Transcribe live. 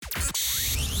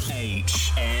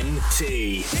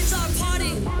HNT. It's our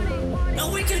party,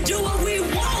 and we can do what we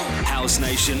want. House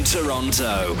Nation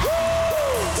Toronto.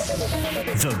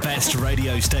 The best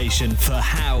radio station for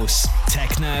house,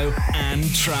 techno, and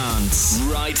trance.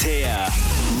 Right here,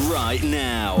 right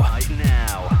now. Right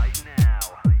now.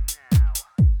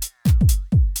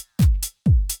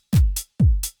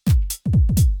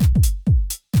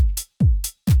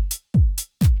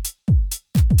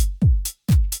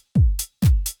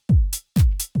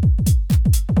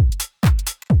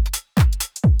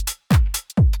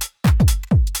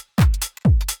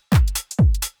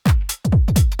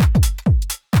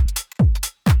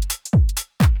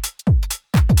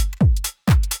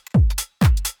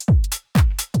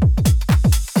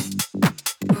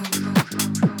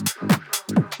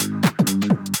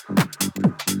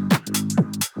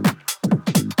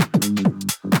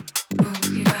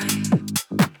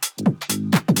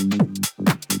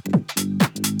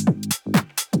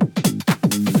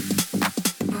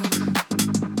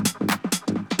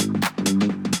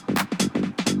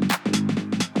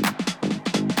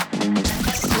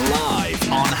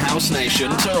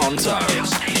 Nation Toronto.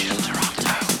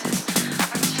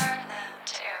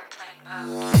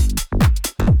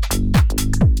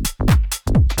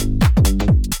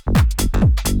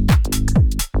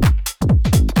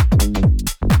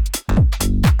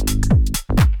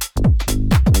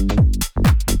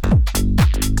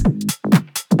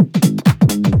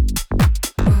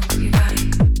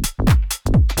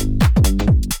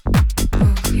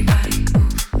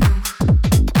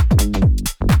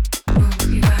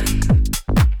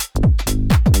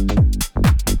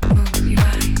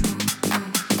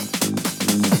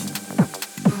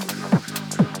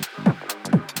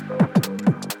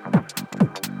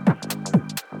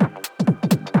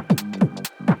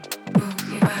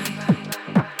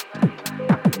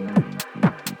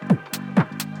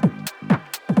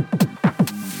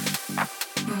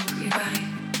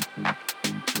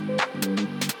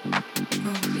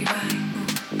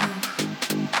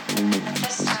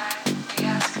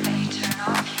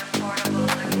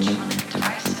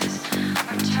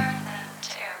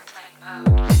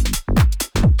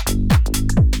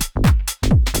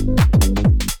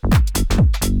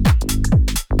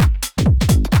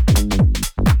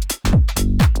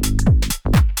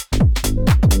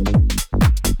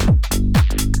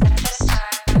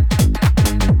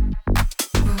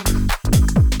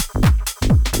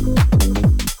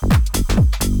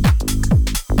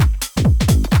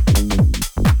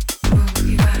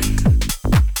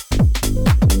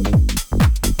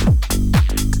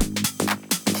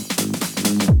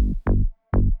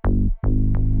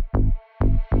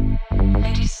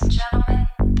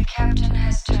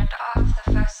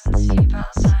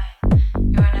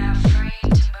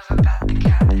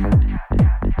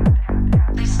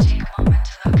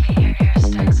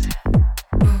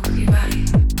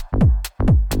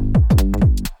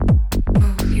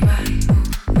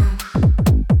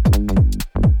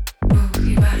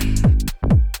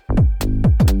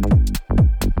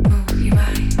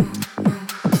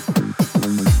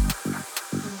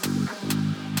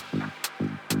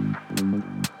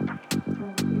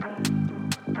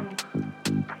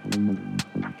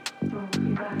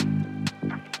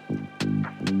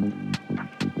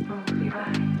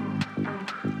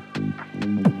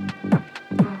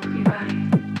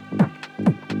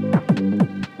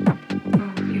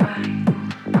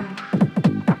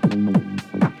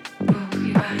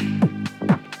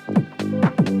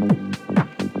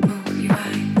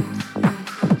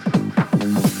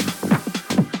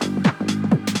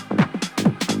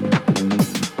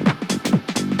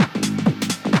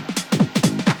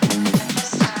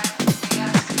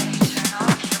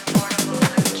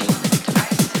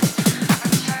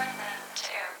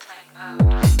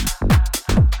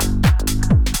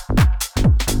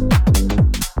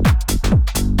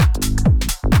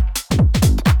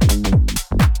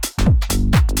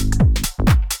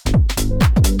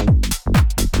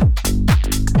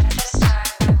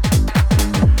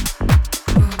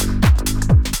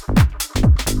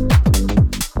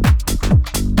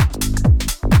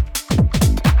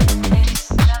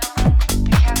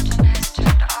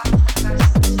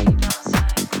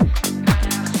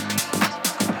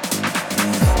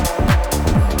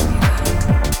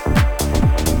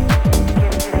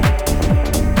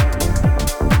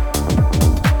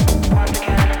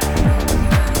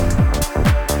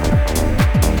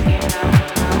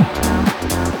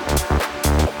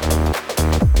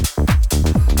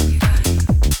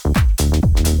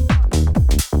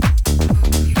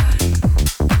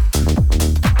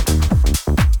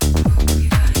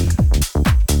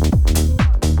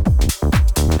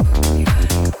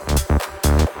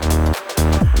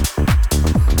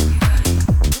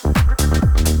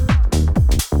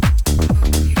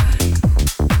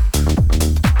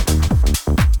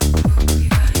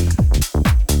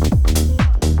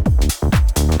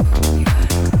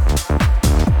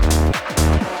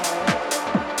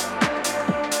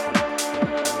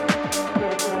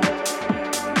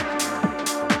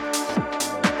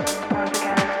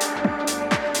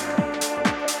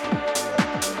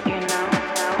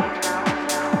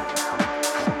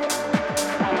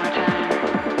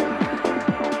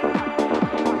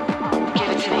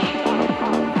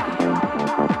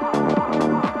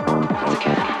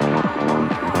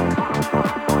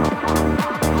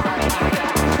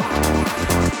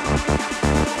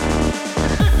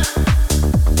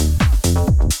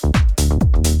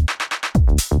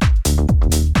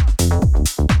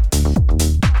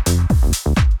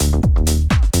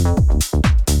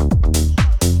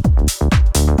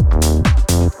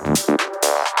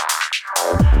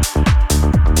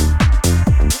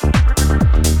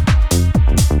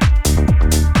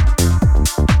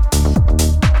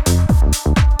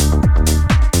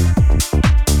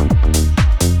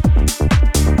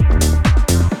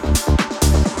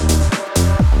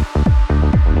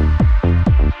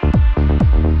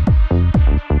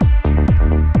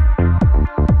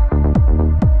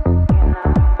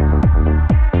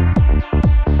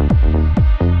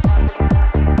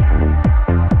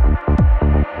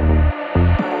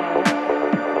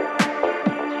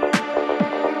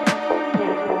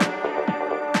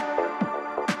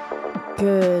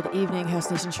 House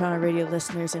Nation Toronto radio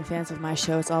listeners and fans of my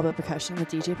show. It's all about percussion with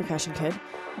DJ Percusshunkidd.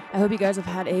 I hope you guys have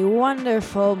had a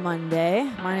wonderful Monday.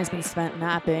 Mine has been spent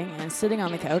napping and sitting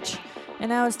on the couch, and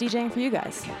now it's DJing for you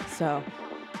guys. So,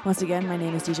 once again, my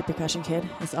name is DJ Percusshunkidd.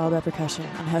 It's all about percussion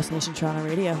on House Nation Toronto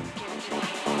radio.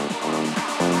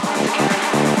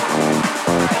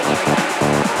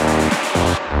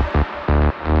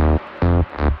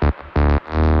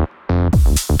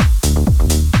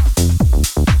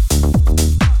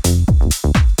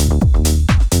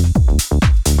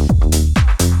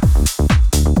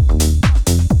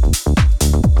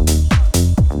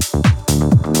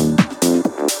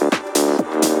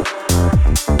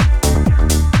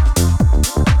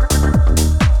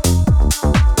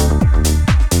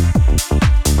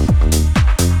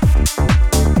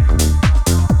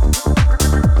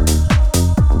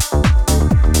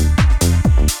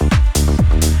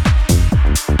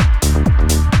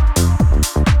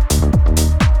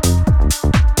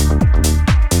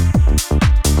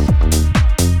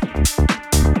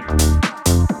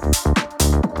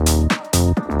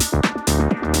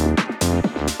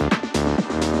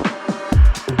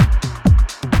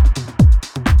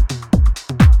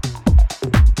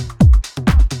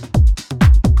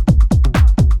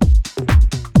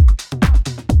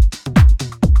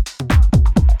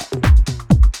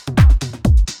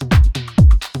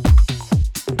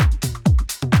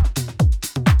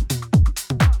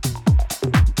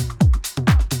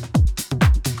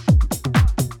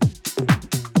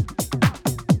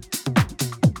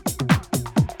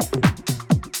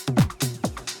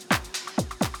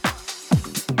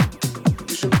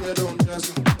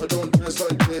 I don't dance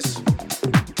like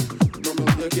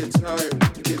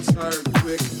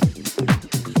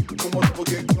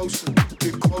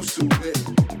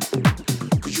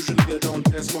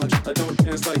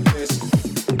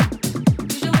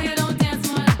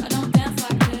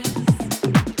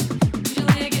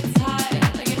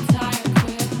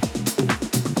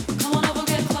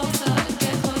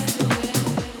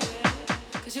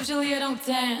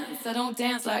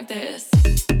this.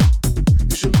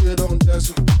 Usually I don't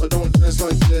dance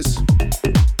like this.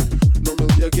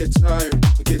 Normally I get tired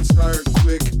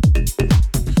quick.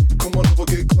 Come on over,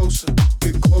 get close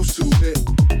to it.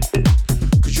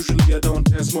 Cause usually I don't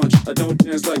dance much, I don't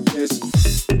dance like this.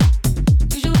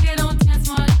 Usually I don't dance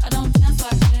much,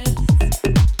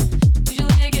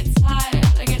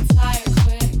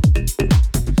 I don't dance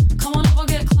like this.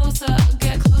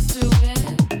 Usually I get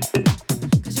tired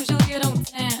quick.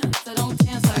 Come on over,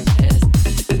 get close to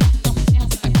it.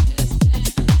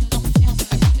 Cause usually I don't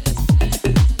dance like this.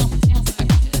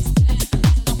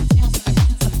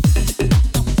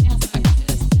 Don't dance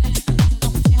like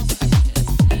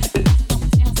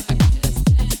this. Don't dance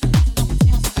like this.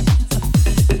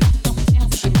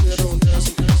 Don't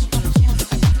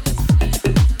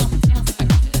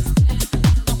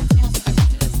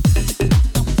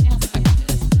dance like this. Don't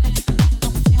dance like this. Don't dance like this. Don't dance like this.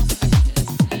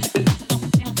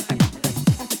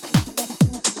 Don't dance like this.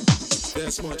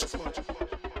 Don't dance like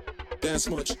this. Dance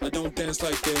much, I don't dance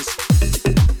like this.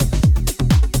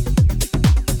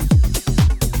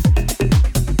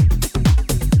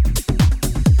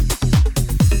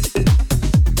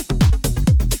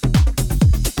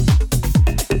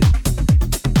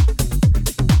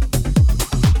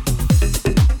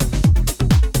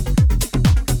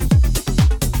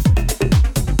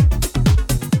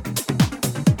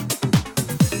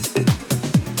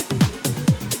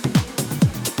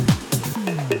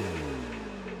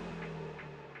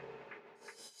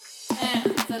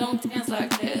 I don't dance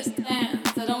like this.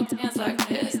 Dance, I don't dance like this. Dance, I don't dance like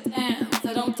this. Dance, I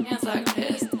don't dance like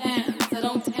this. Dance, I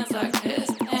don't dance like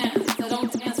this. Dance, I don't dance like this. Dance, I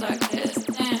don't dance like this.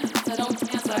 Dance, I don't dance like this. Dance, I don't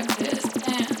dance like this. Dance,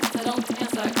 I don't dance like this. Dance, I don't dance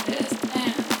like this.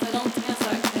 Dance, I don't dance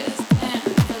like this.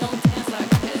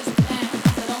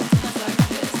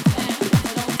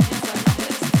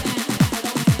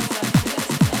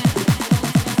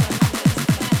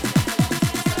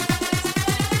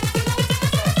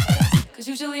 Cause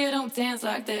usually I don't dance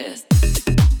like this.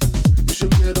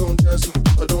 Usually I don't dance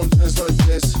like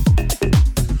this.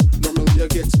 Normally I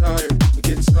get tired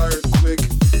quick.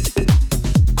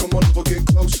 Come on over, get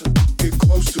close to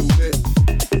it.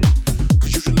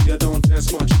 Cause usually I don't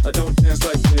dance much, I don't dance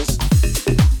like this.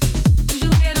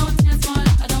 Usually I don't dance much,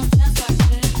 I don't dance like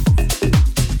this.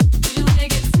 Usually I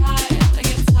get tired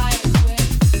quick.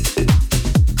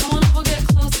 Come on over, get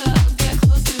close to it.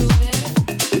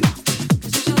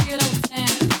 Cause usually I don't dance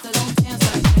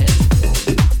like this.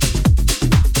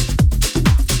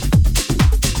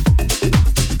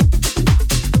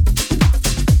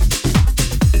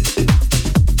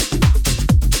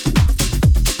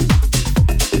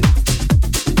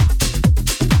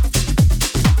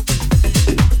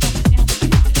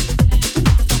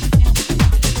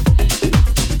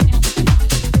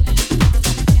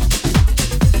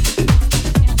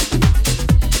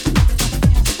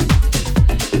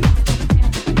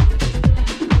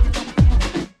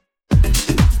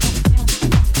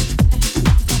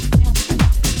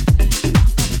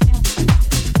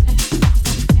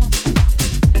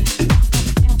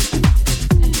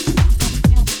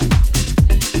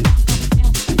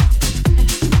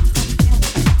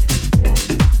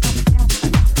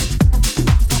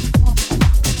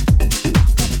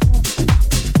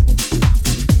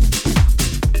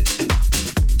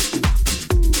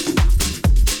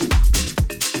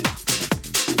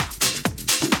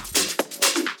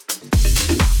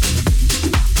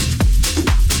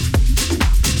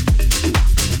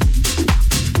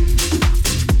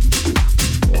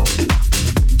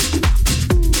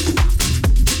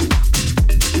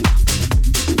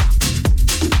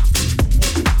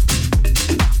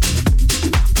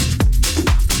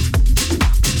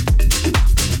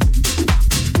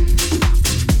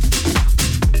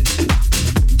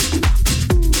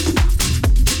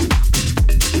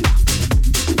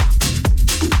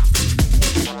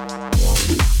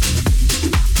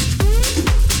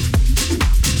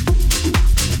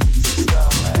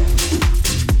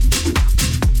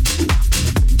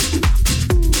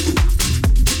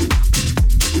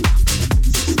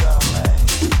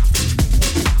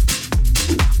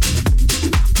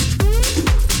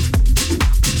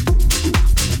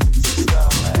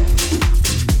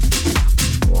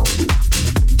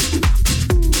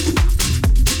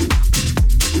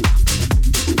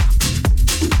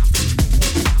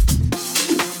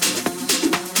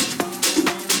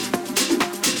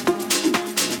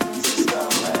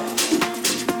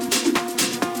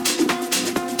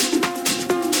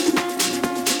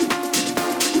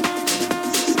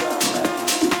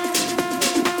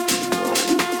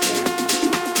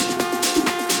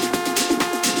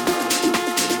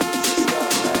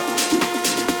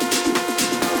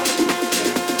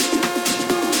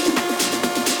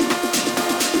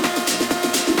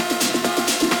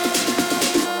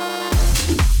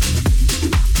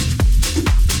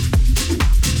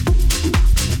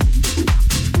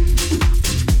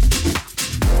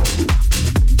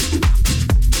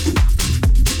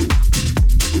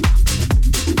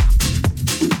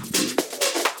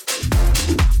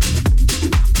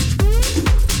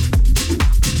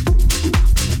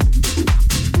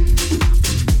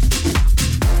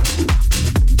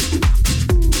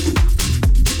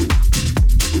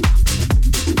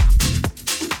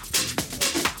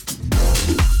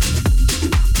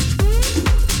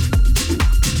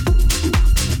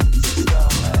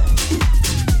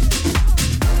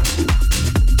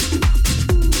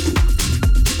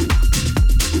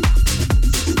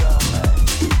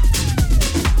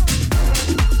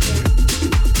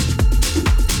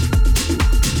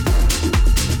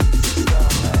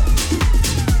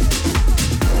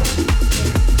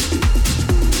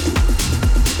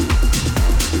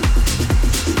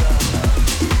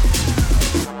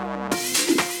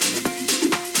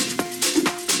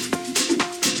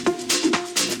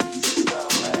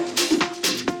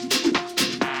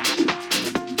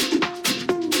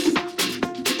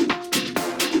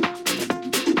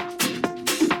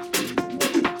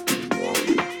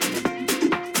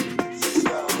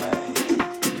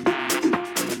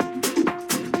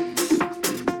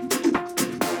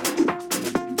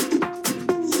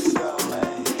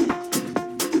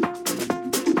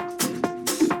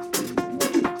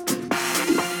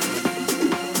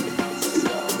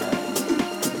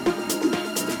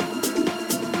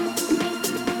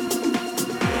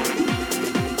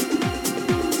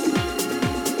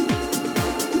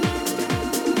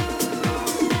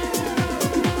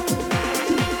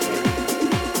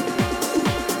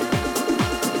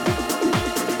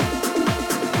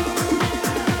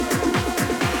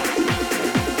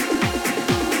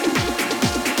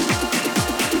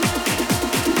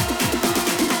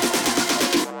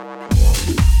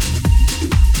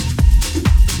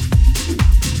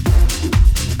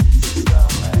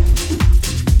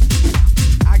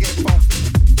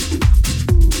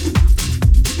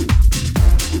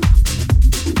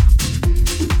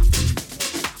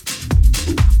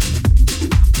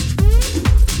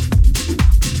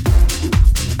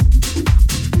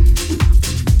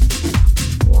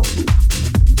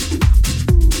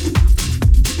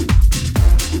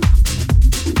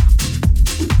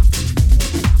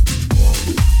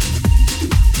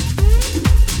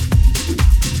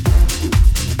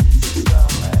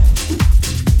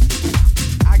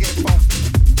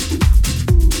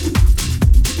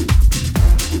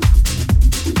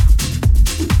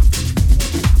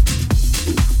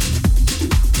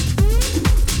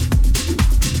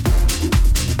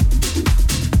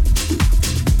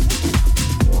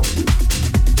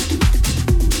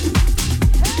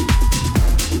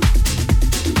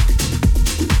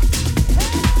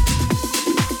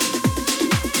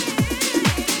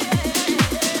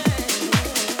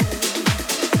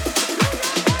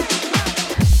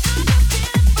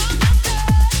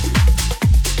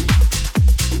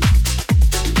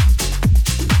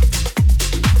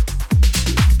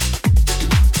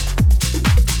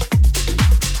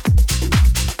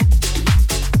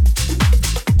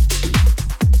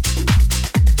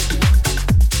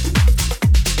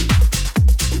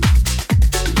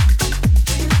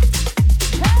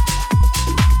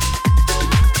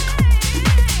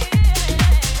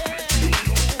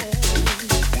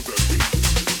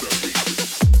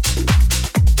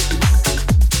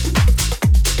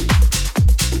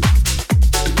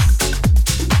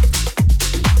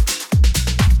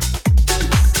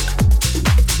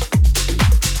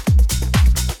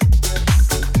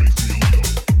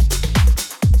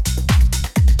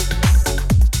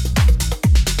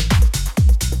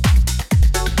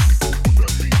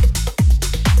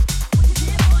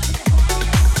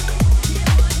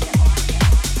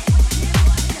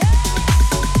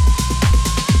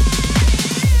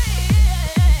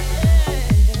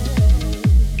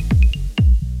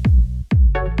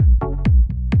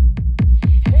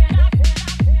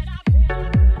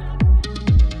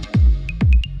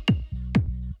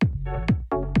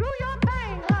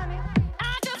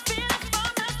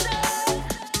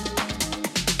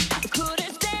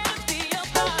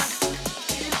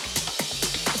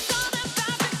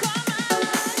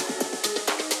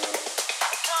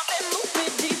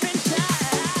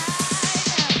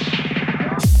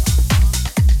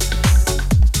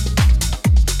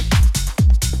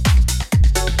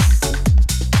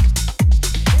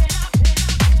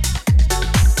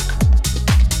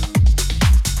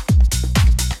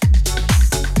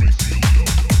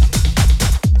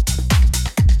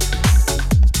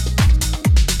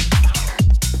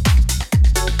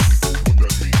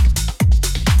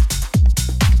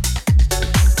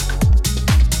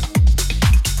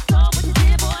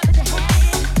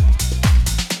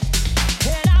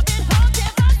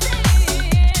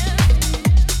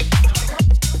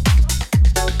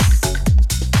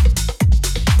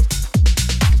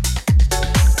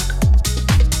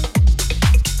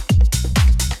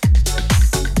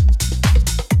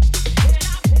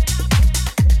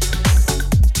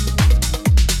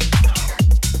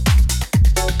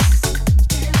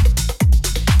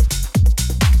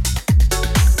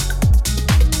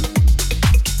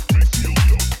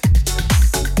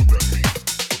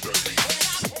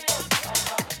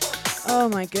 Oh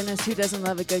my goodness, who doesn't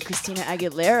love a good Christina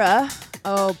Aguilera?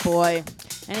 Oh boy.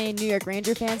 Any New York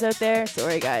Ranger fans out there?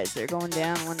 Sorry guys, they're going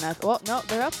down 1-0. Well, no,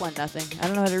 they're up 1-0. I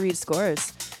don't know how to read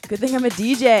scores. Good thing I'm a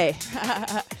DJ.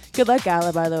 Good luck,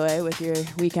 Gala, by the way, with your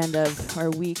week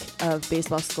of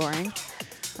baseball scoring.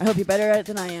 I hope you're better at it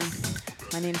than I am.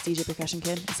 My name is DJ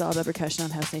Percusshunkidd. It's all about percussion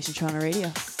on House Nation Toronto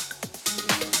Radio.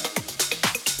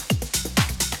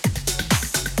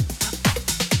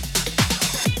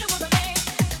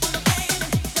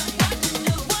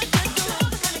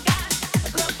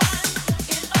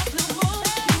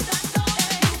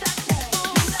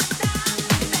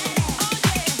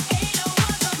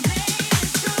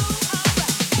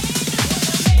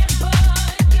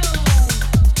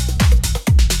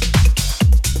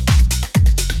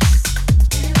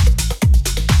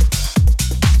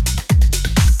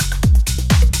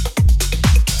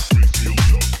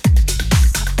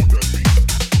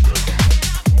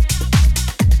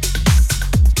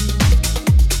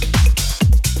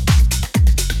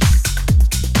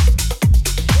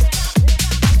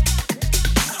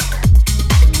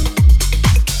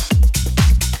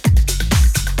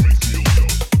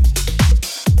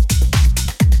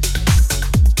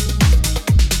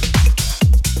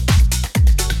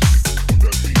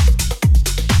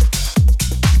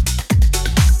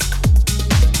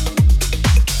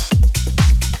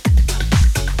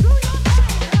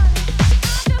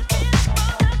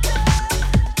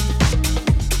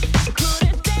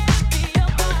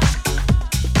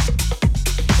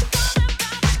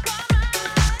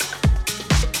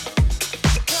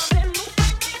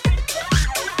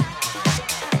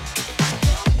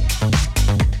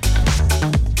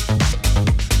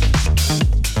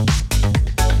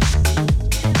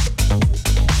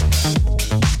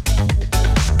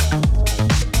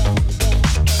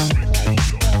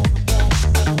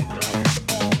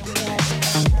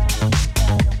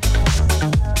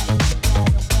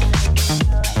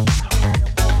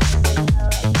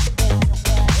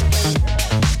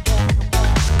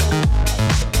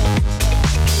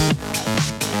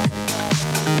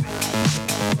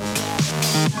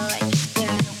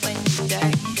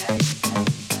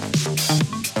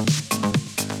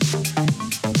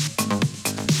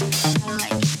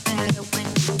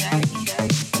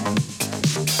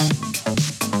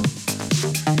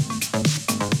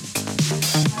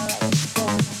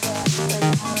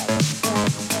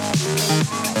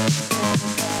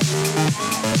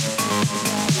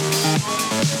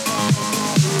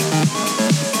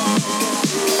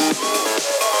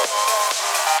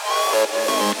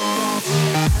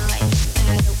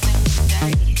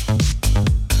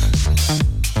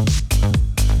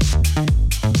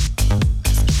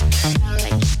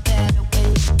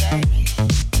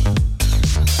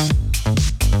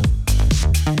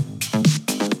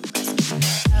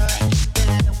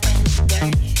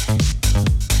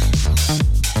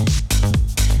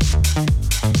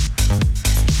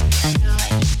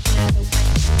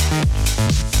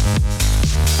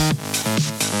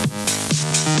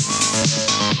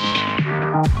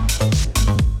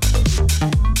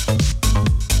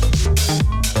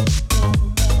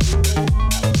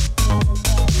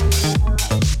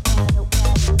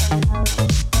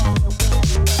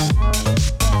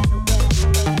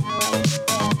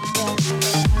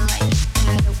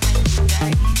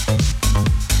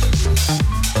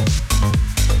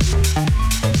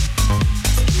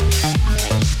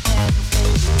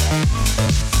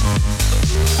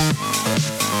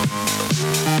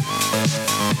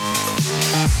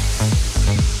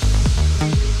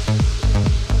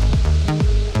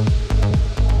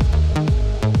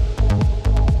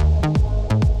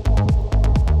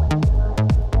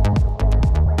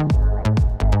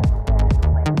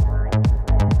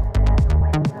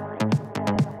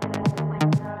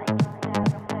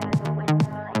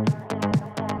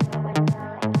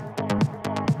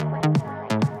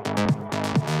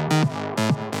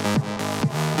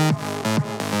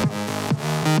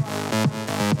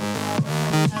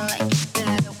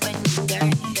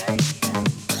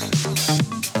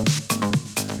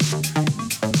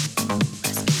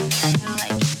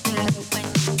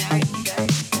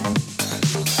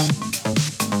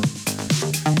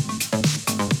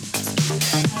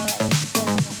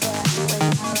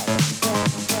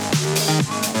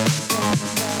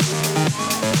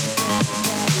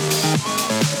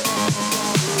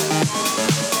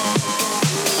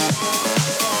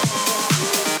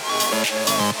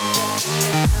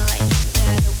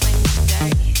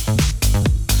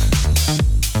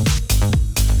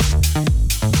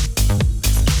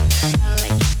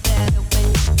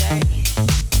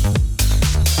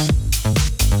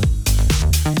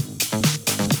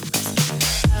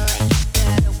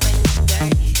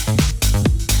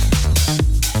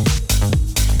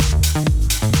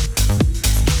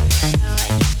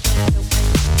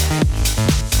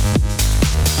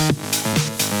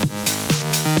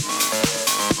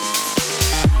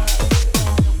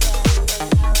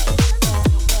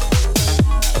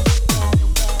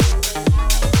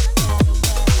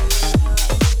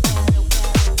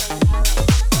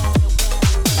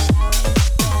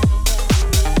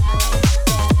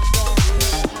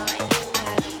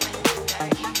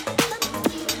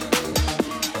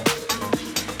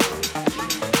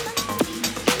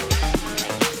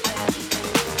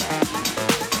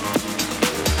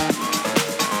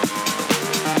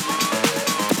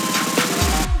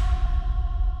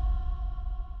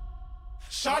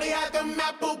 had them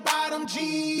apple bottom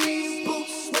jeans,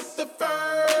 boots with the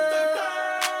fur.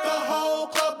 The whole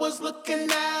club was looking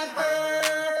at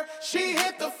her. She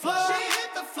hit the floor.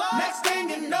 Next thing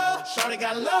you know, shawty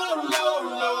got low.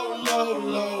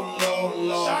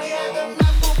 Shawty had them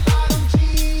apple bottom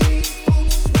jeans,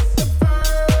 boots with the fur.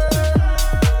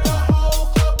 The whole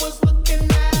club was looking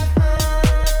at her.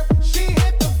 She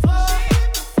hit the floor.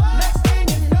 Next thing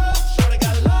you know, shawty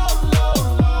got low.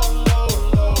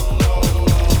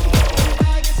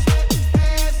 Bag of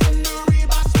sweatpants and the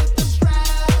Reeboks with the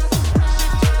straps.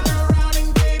 She turned around and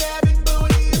gave that big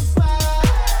booty a slap.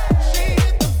 She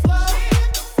hit the floor.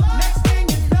 Next thing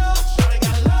you know, shawty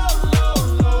got low.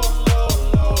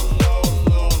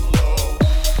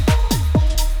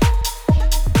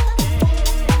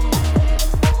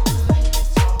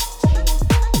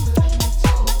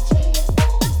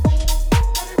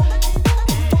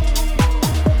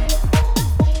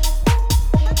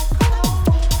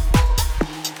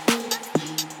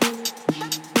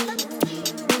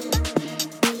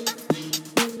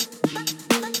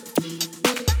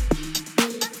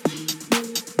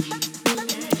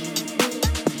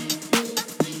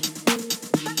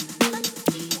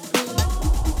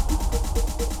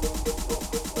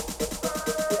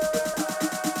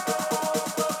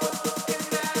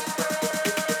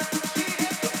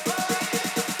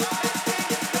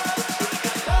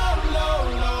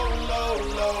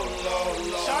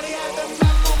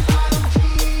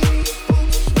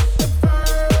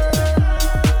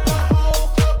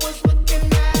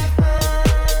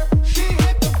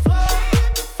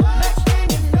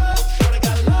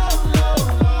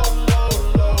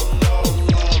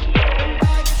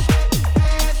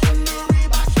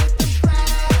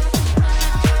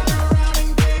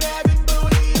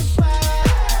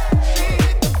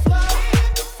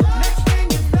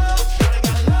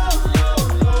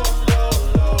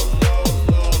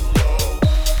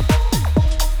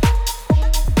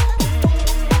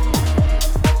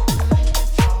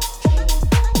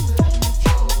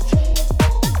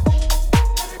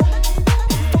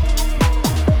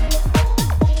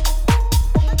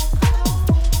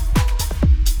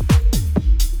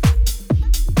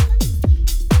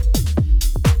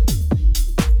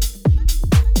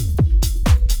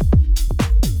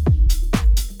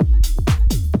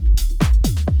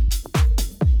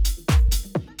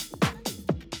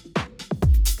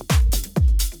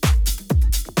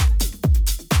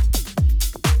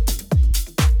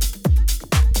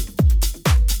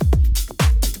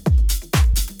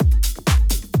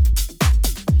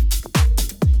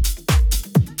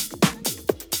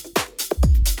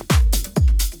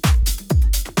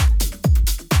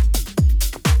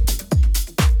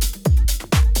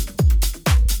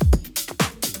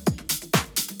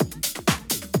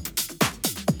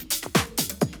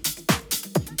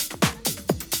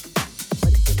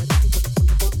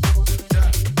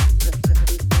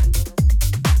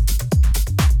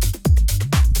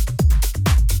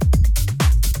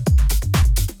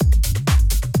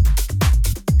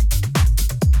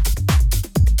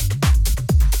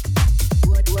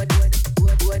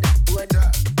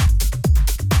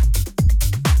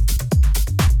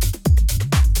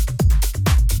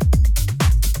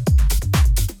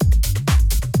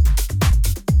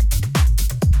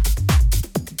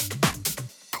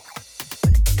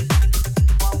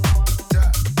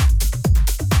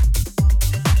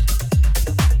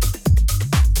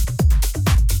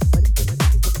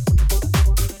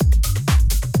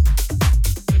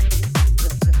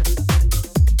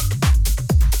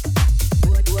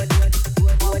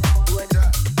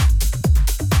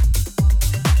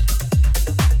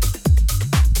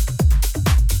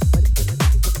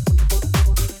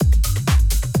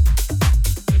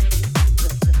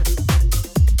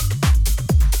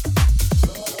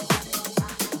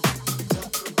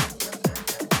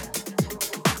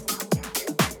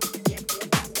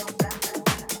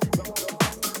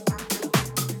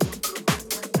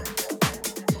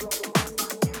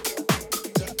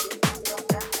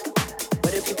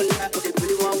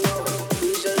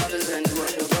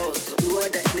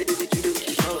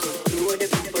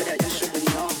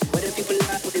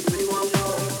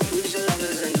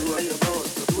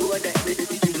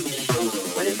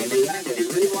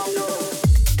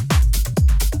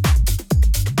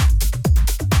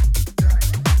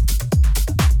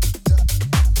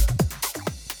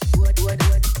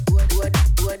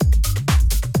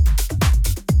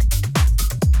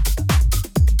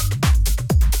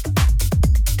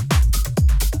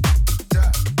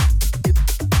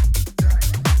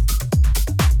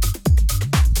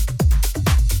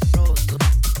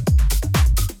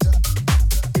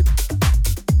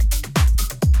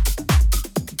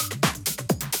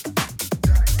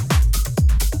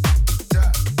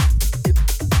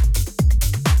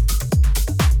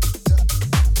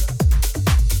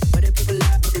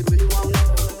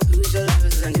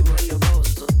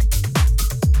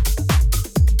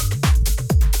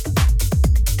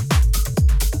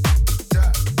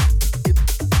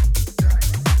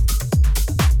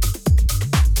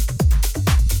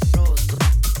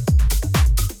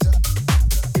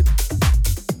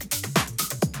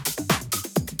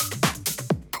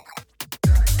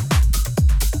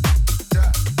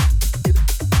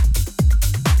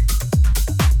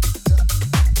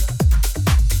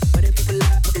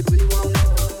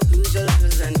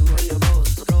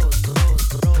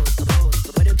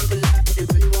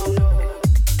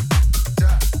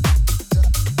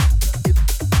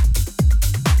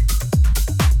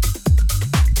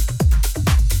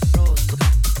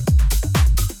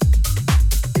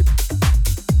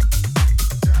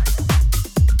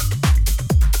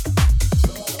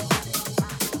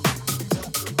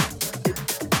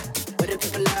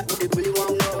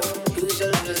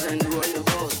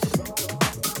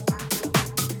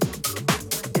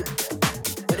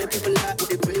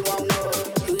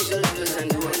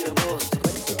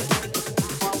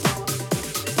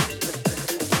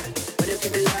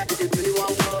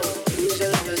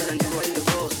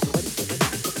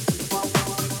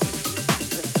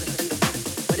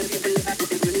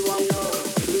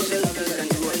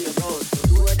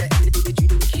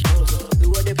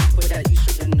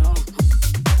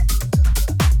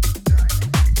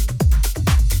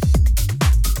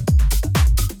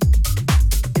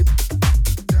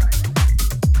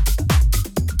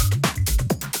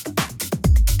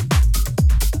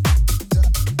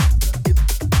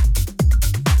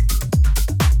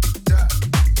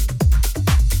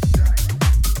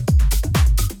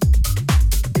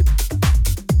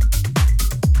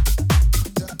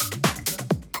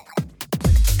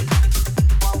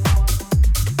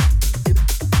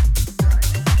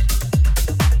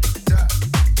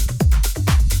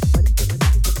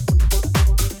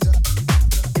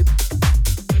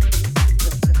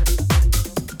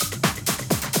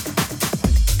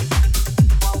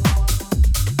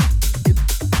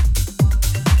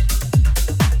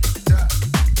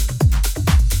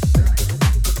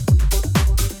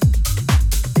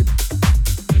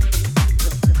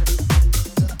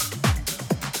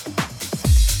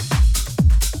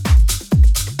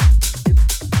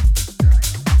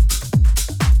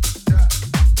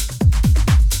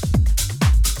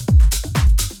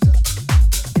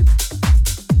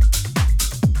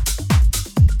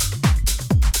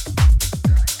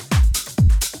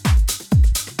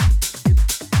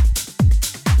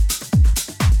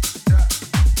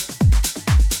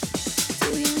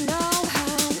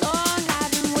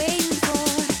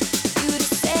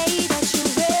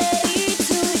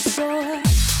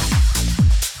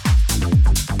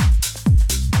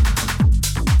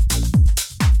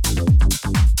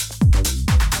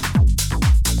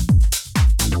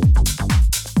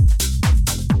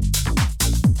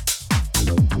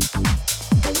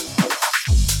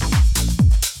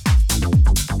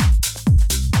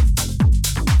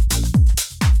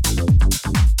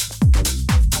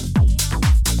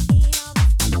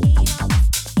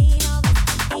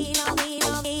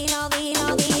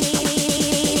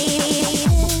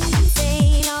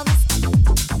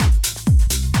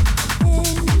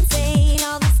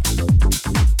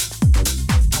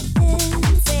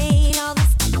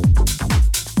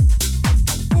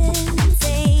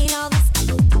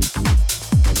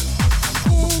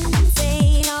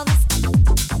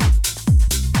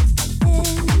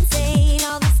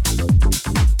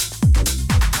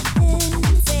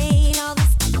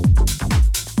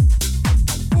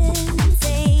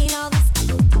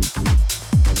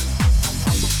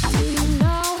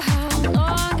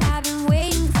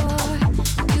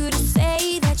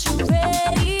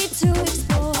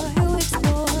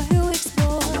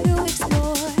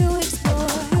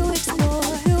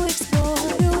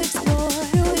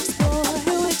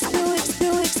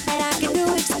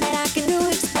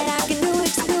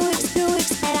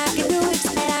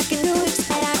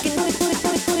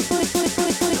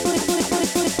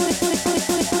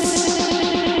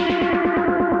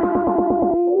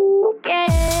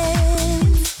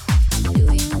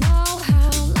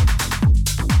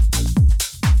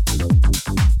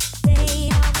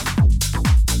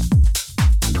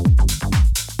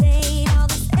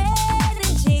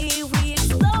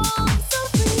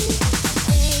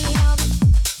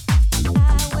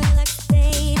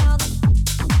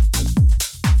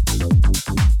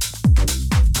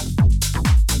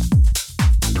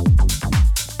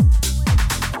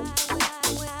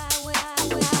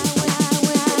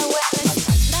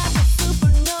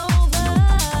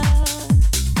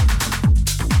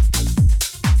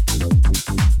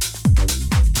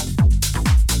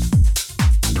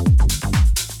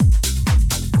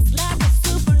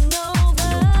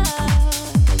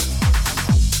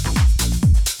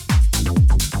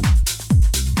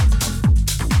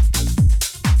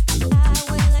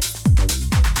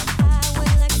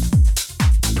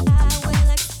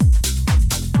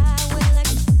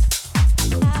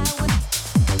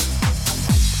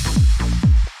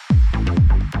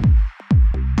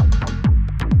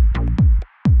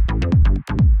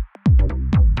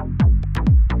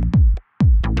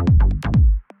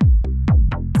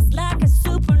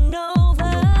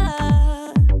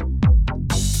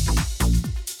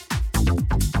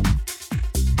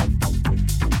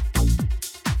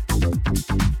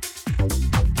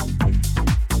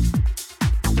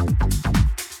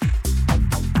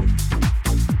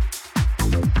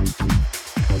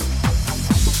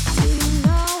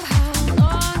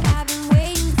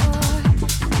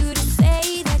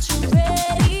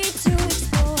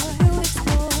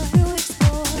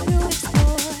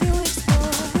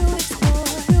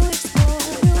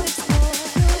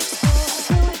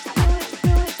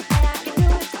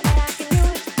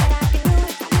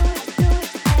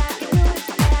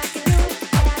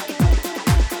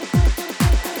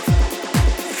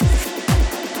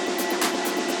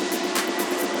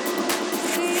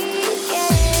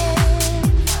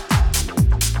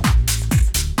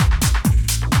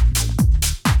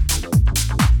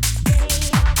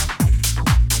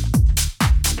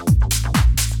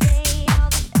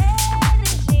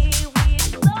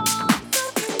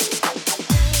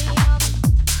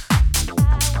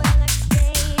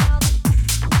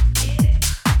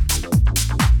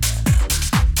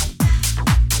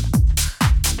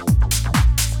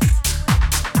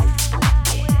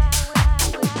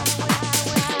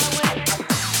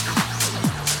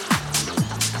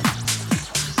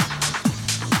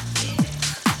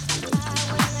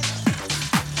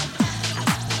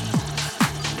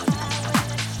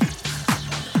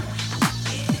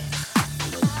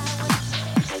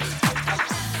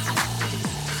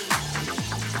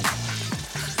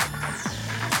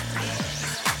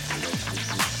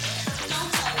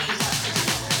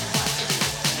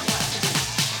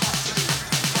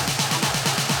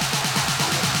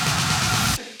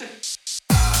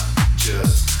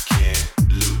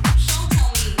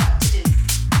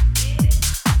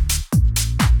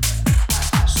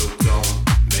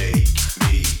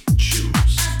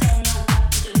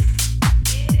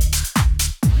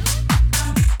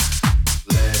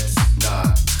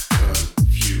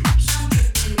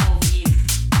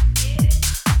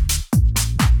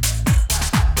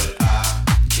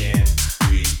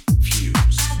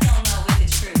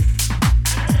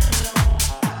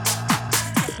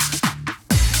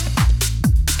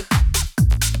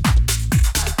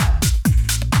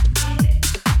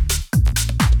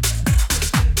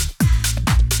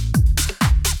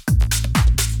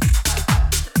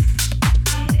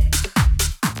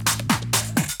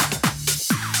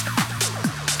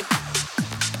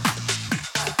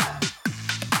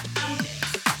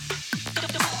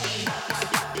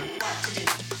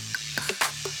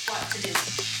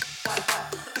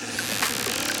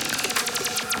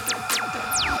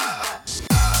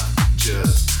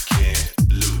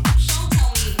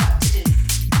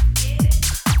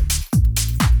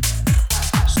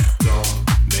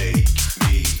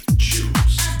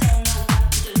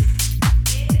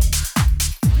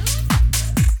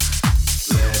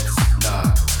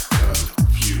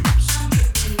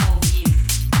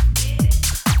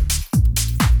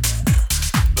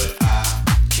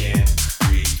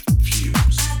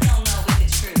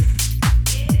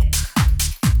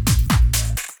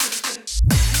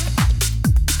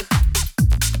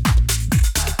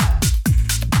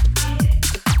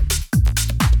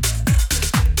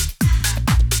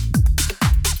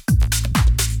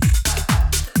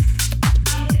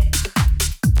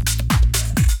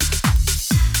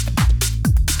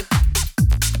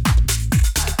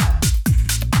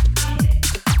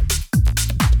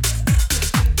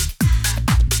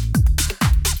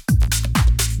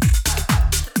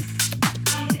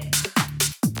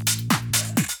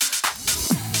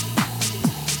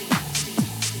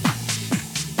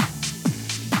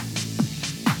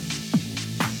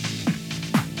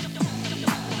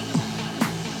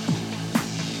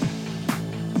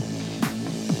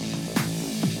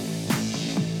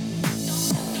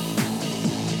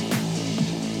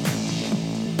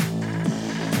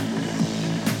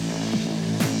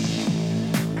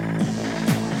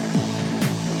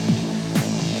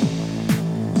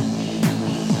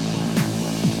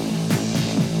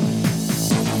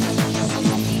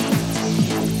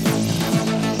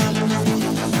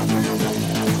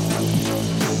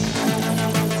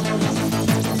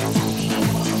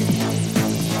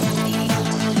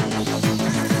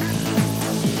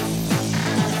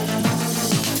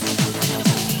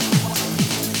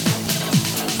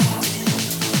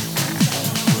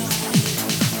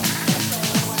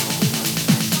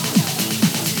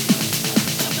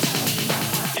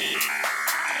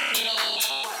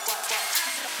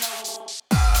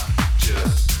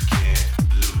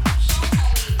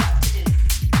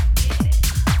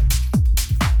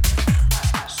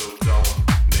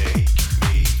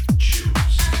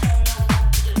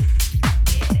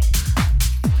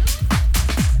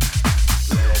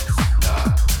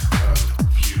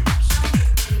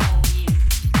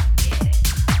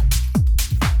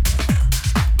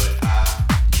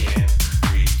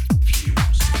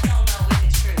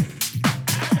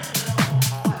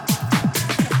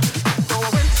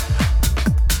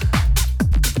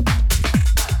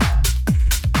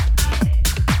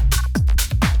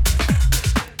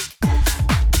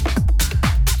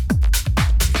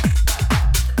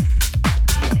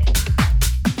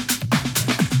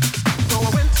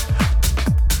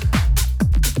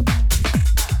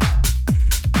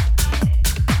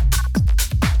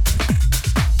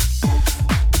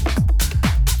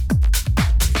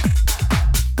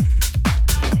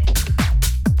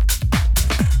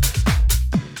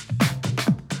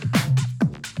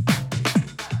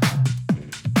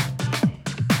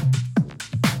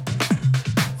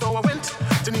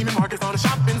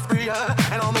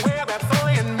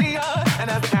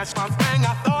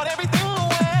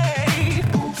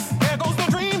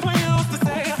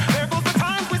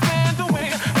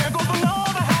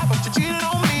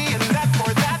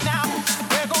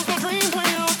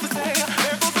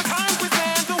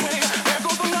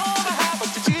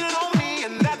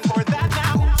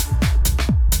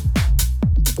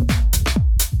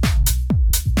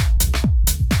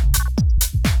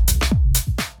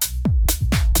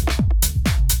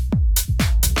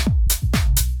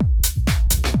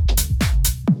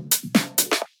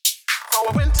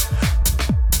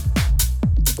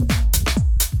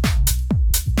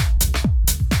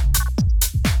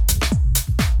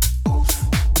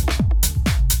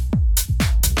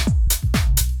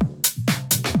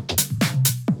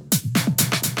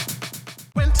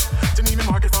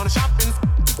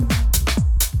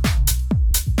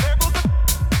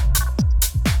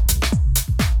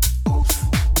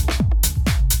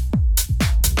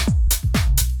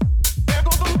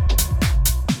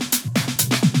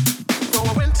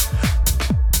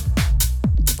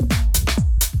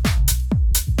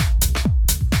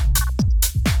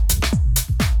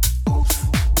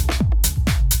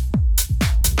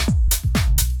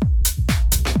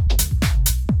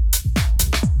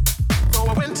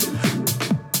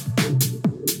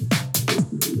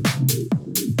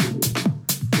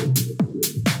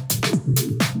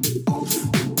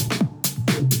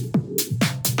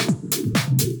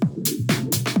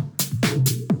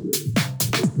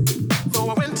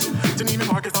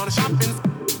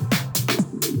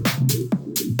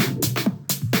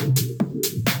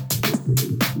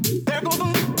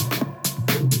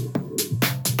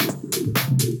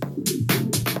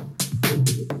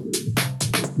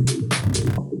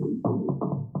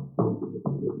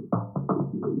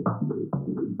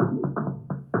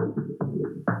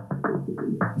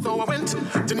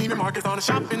 a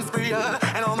shopping spree,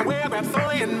 and on the way I grabbed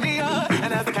Sully and Mia.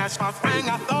 And as the cash box rang,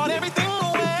 I thought everything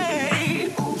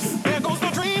away. There goes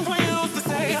the dreams we used to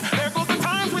say. There goes the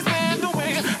times we spent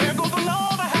away. There goes the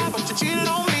love I had, but you cheated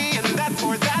on me, and that's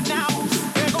for that now.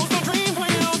 There goes the dreams we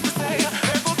used to say.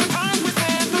 There goes the times we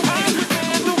spent away.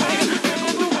 Spent away.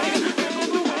 Spent away.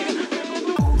 Spent away.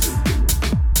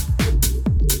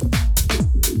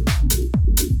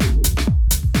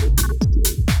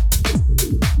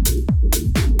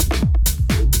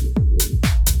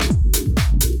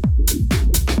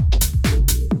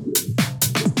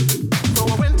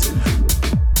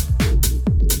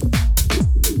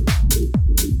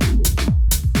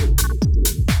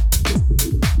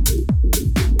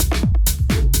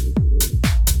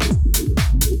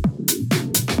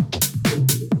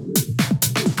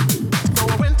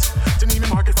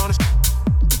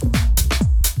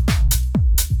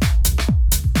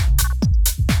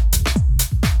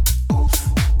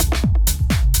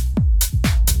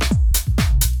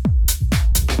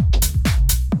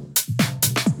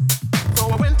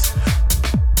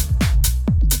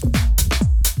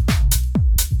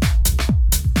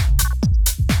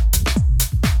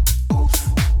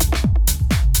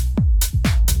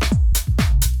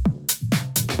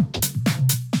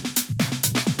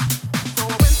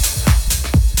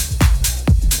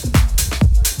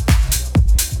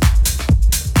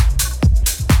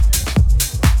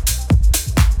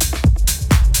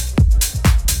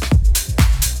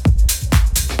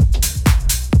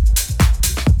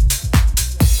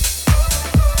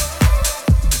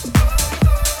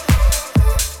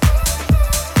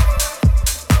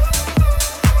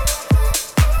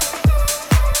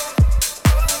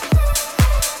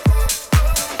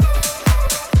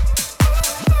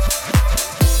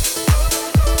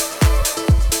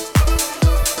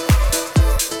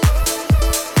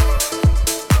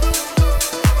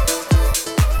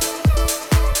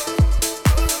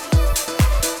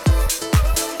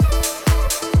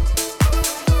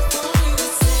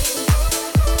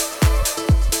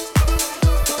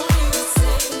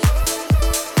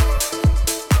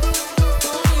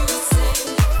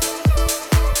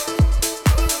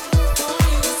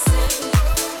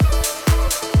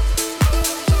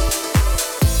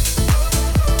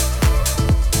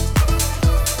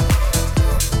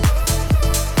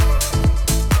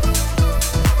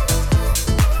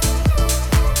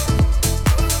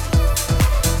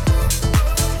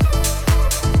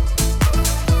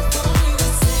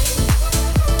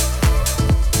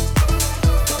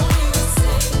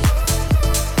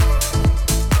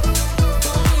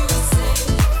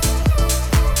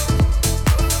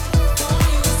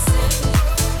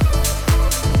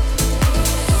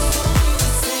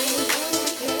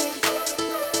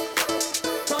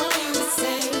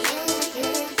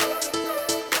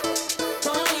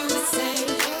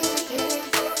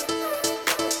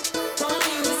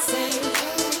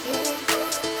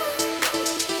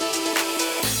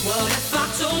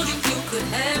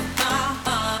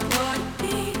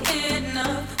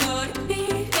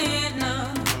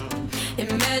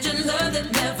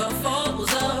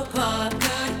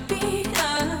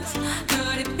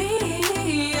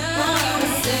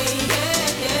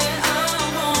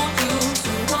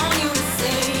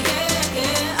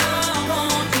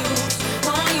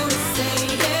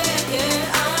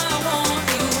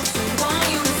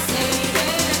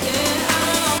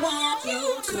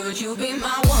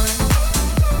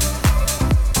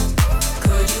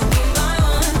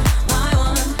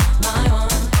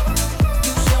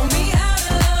 You show me how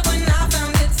to love when I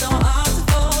found it so hard to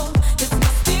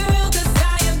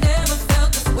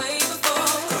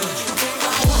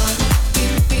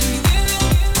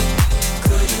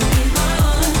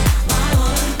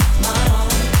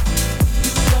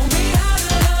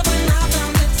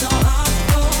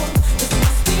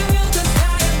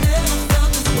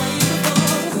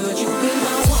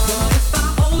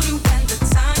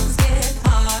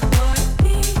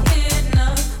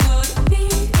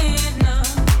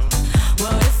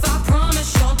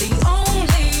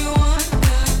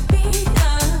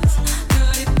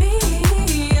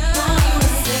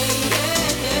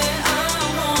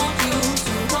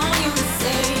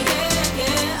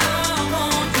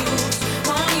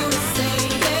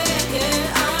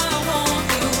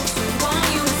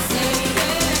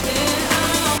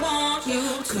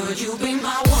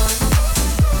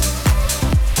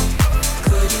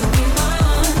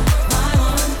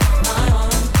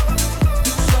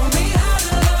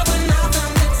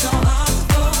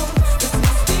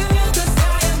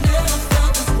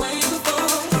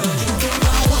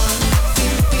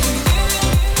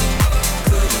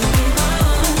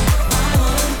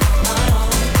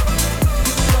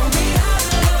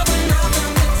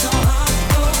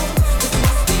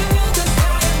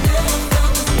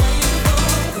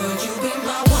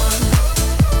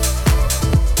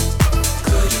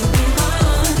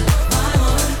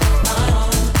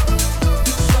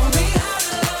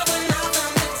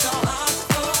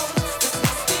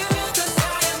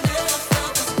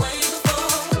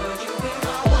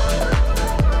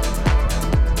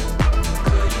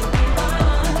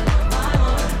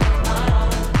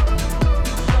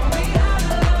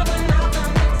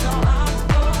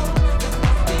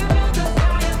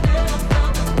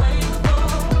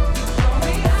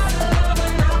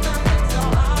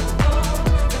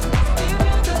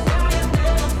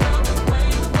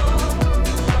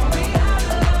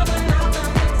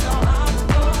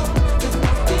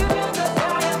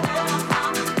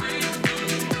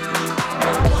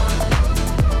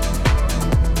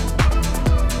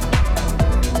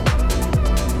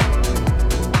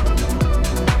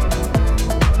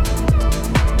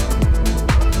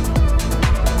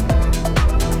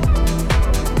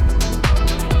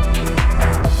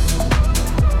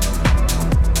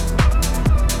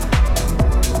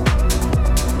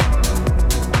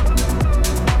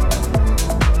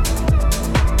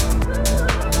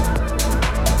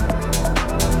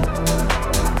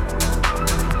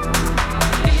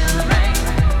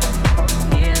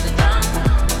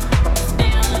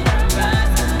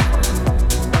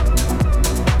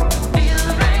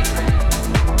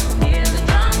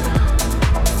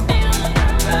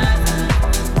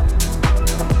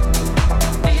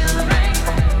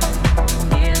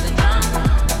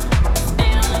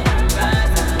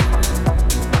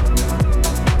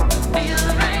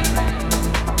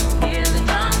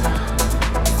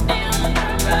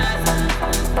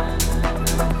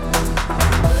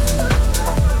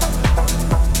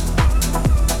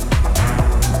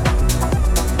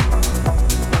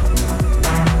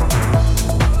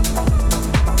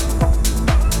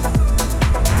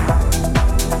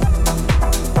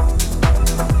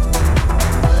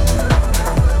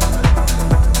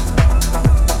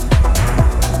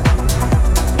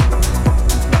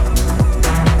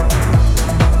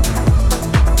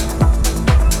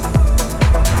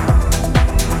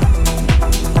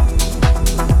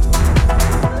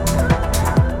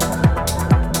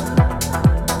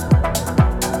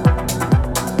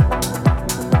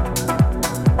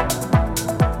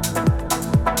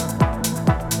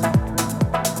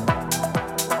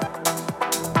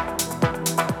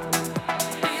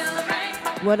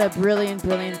what a brilliant,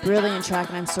 brilliant, brilliant track,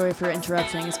 and I'm sorry for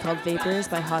interrupting. It's called Vapors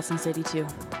by Hot Since 82.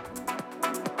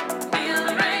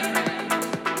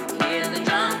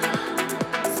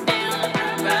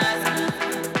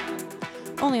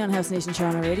 Only on House Nation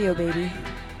Toronto Radio, baby.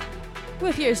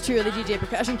 With yours truly, DJ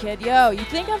Percusshunkidd. Yo, you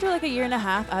think after like a year and a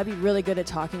half, I'd be really good at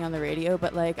talking on the radio,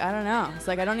 but like, I don't know. It's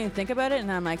like I don't even think about it,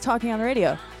 and I'm like talking on the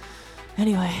radio.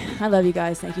 Anyway, I love you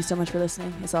guys. Thank you so much for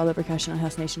listening. It's all about percussion on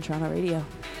House Nation Toronto Radio.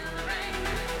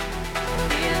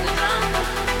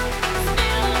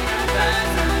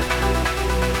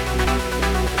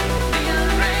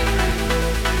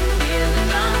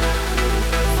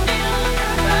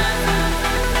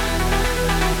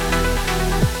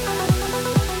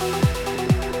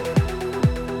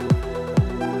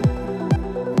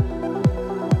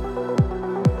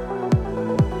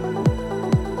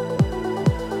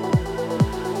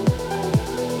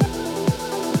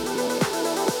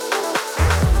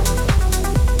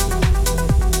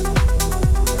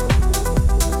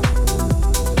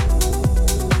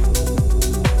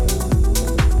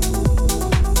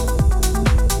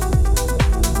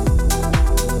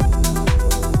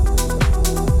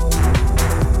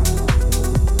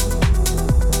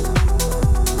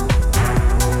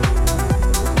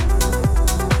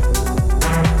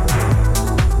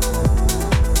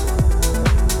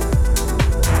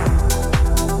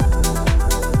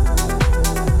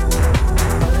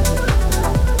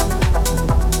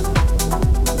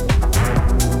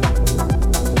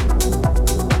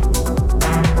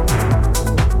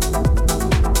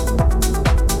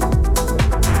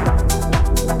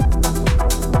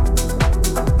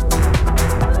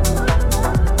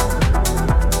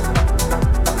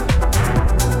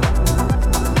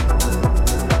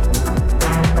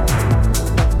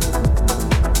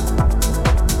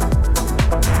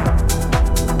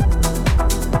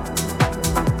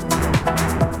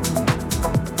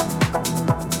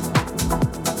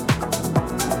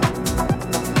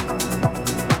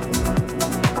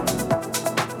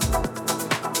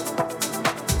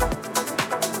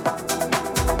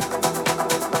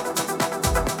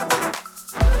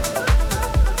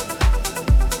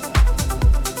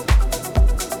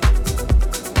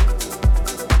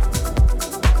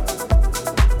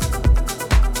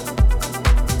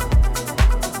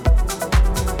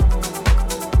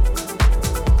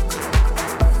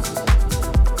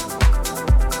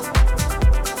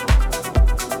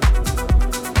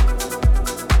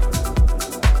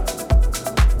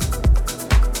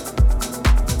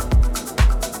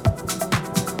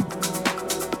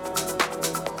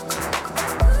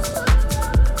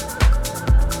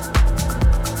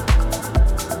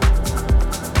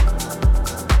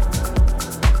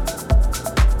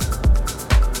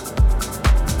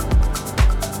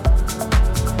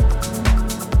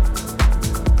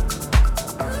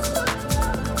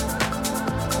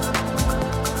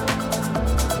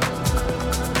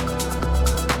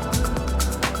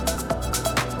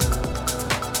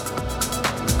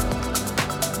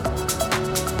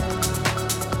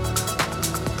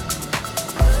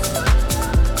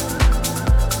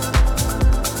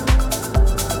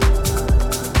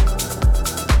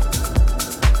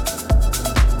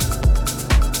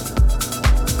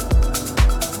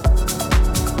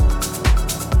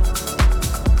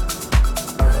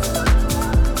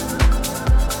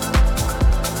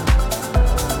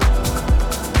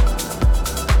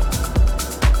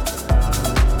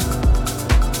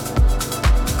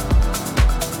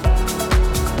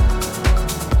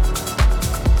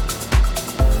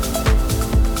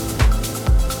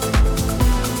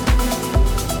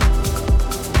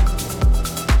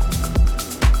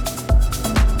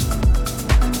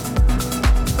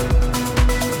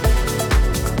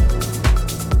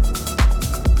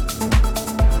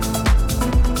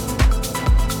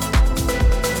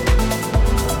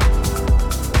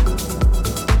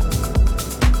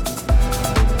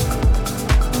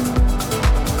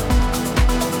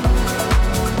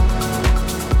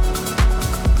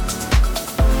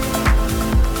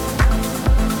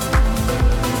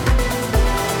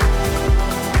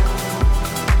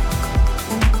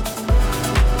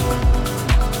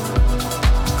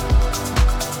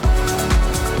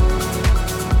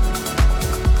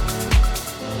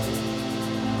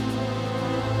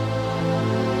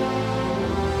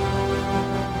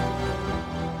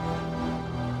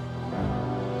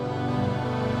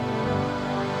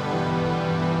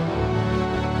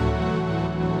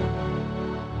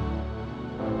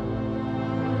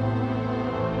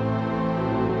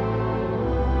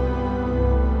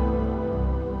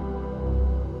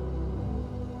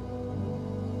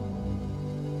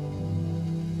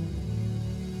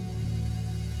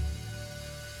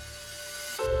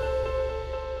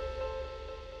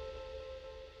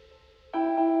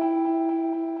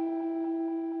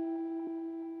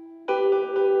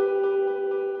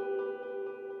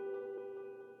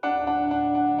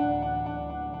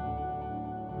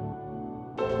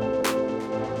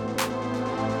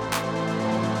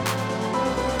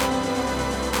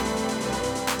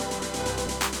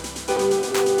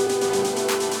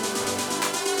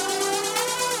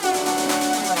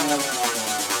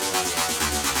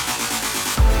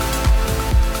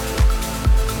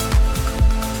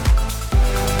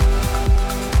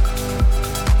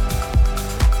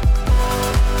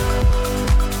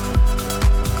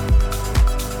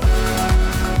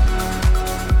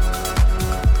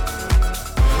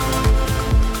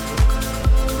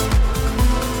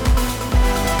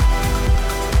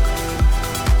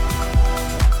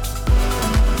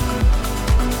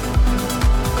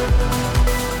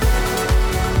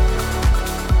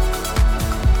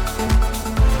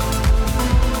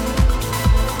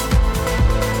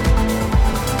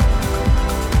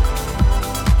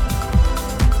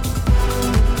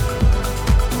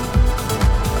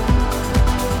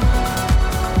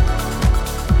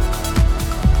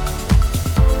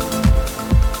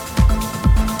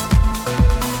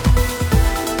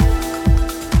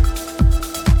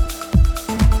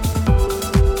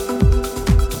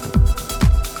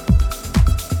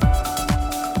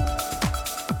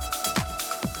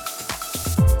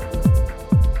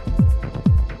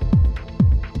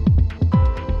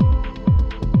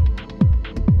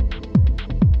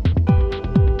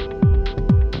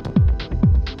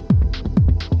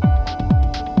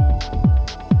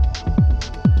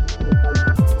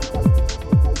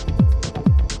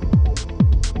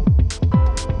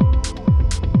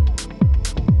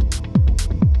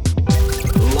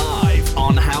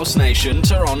 House Nation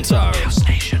Toronto. House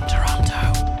Nation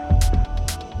Toronto.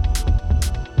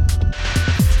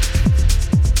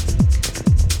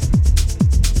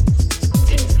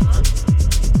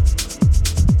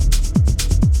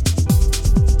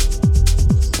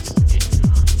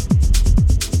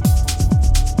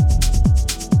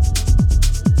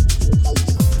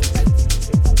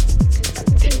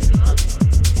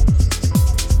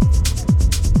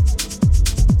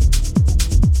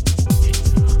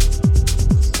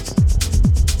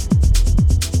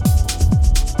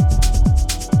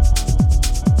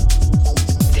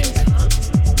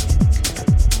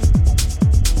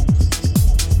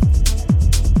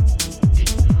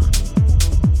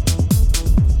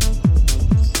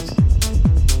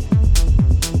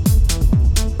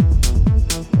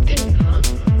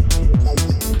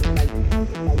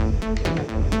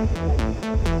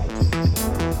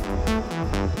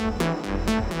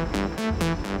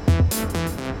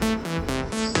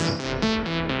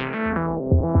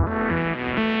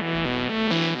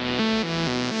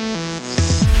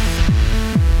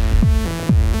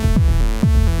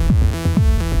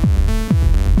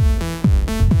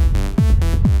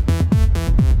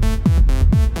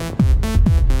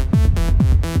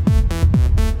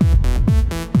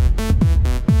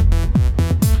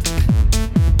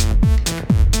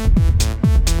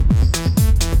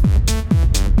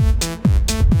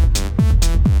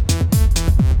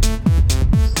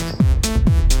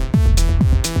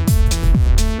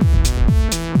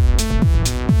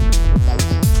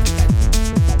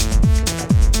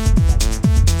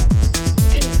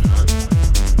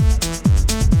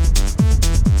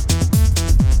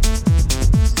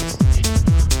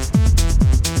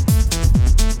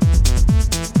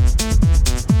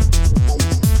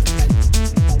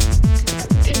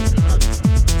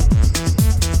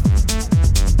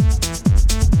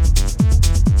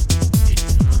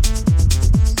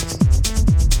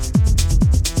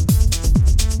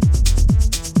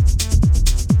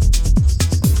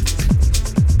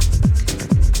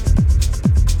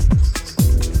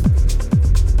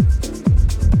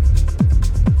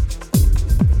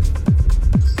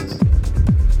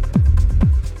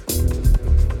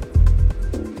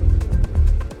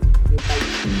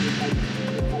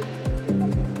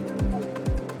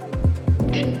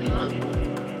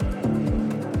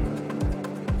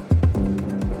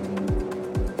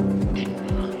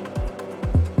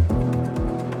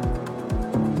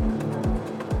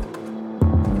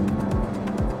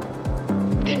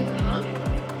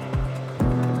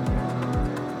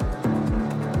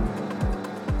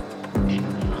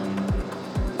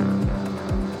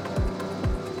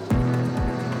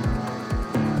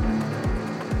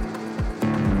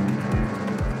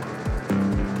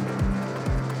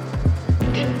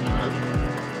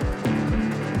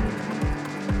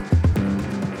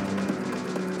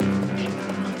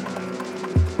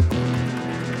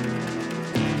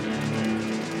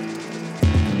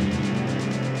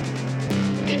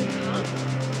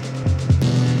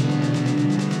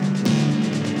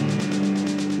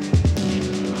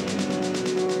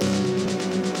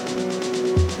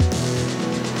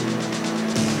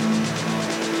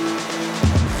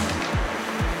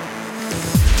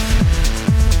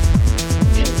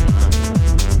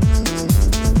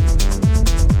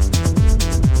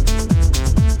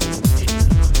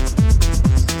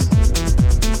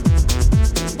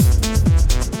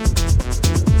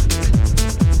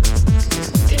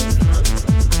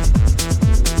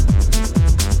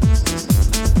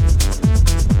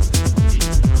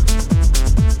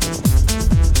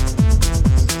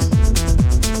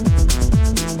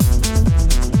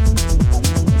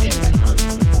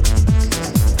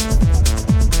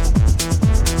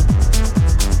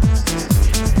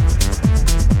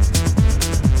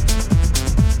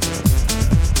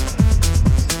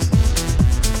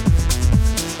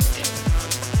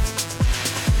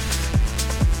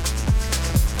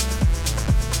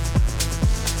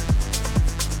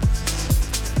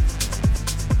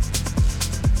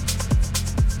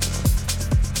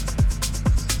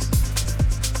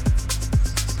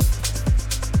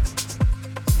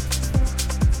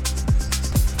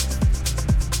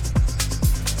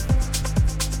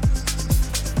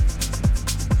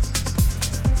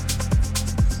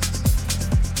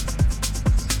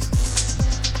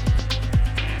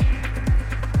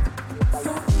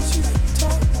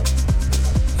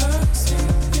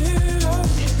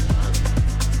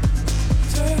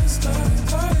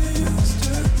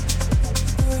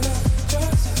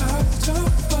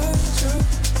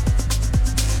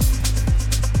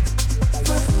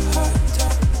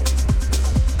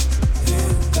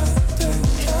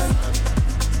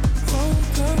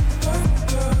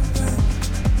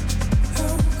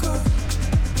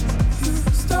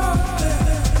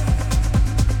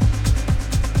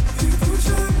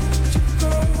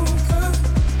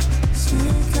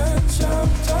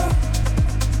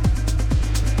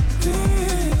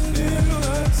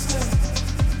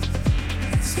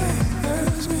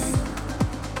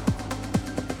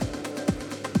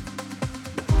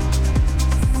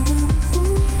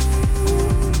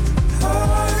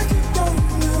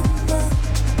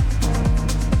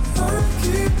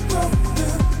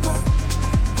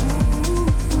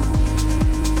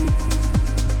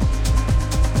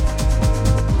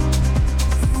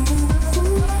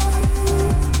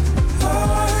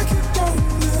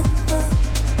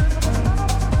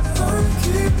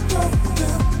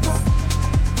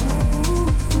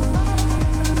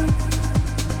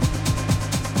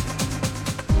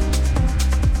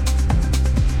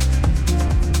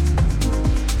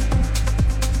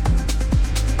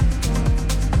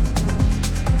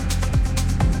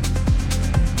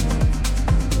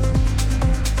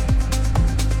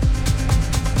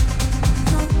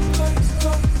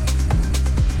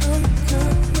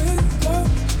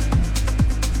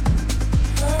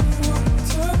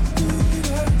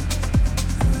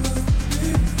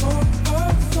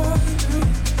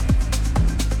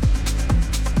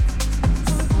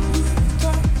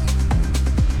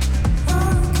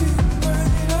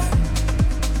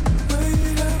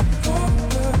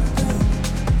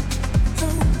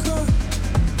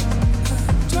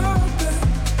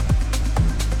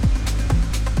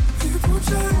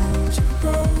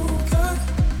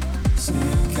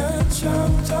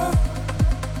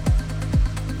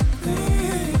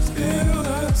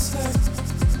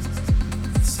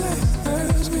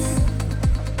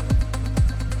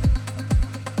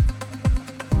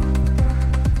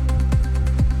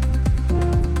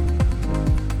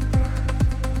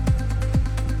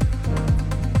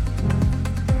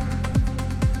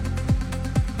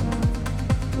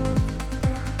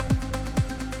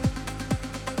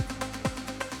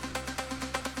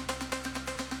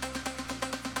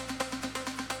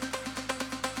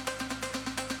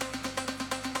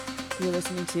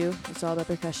 listening to It's All About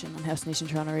Percussion on House Nation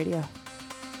Toronto Radio.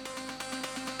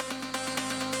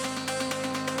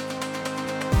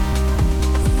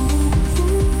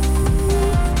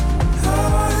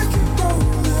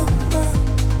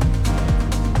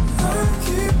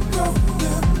 Keep rolling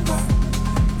back.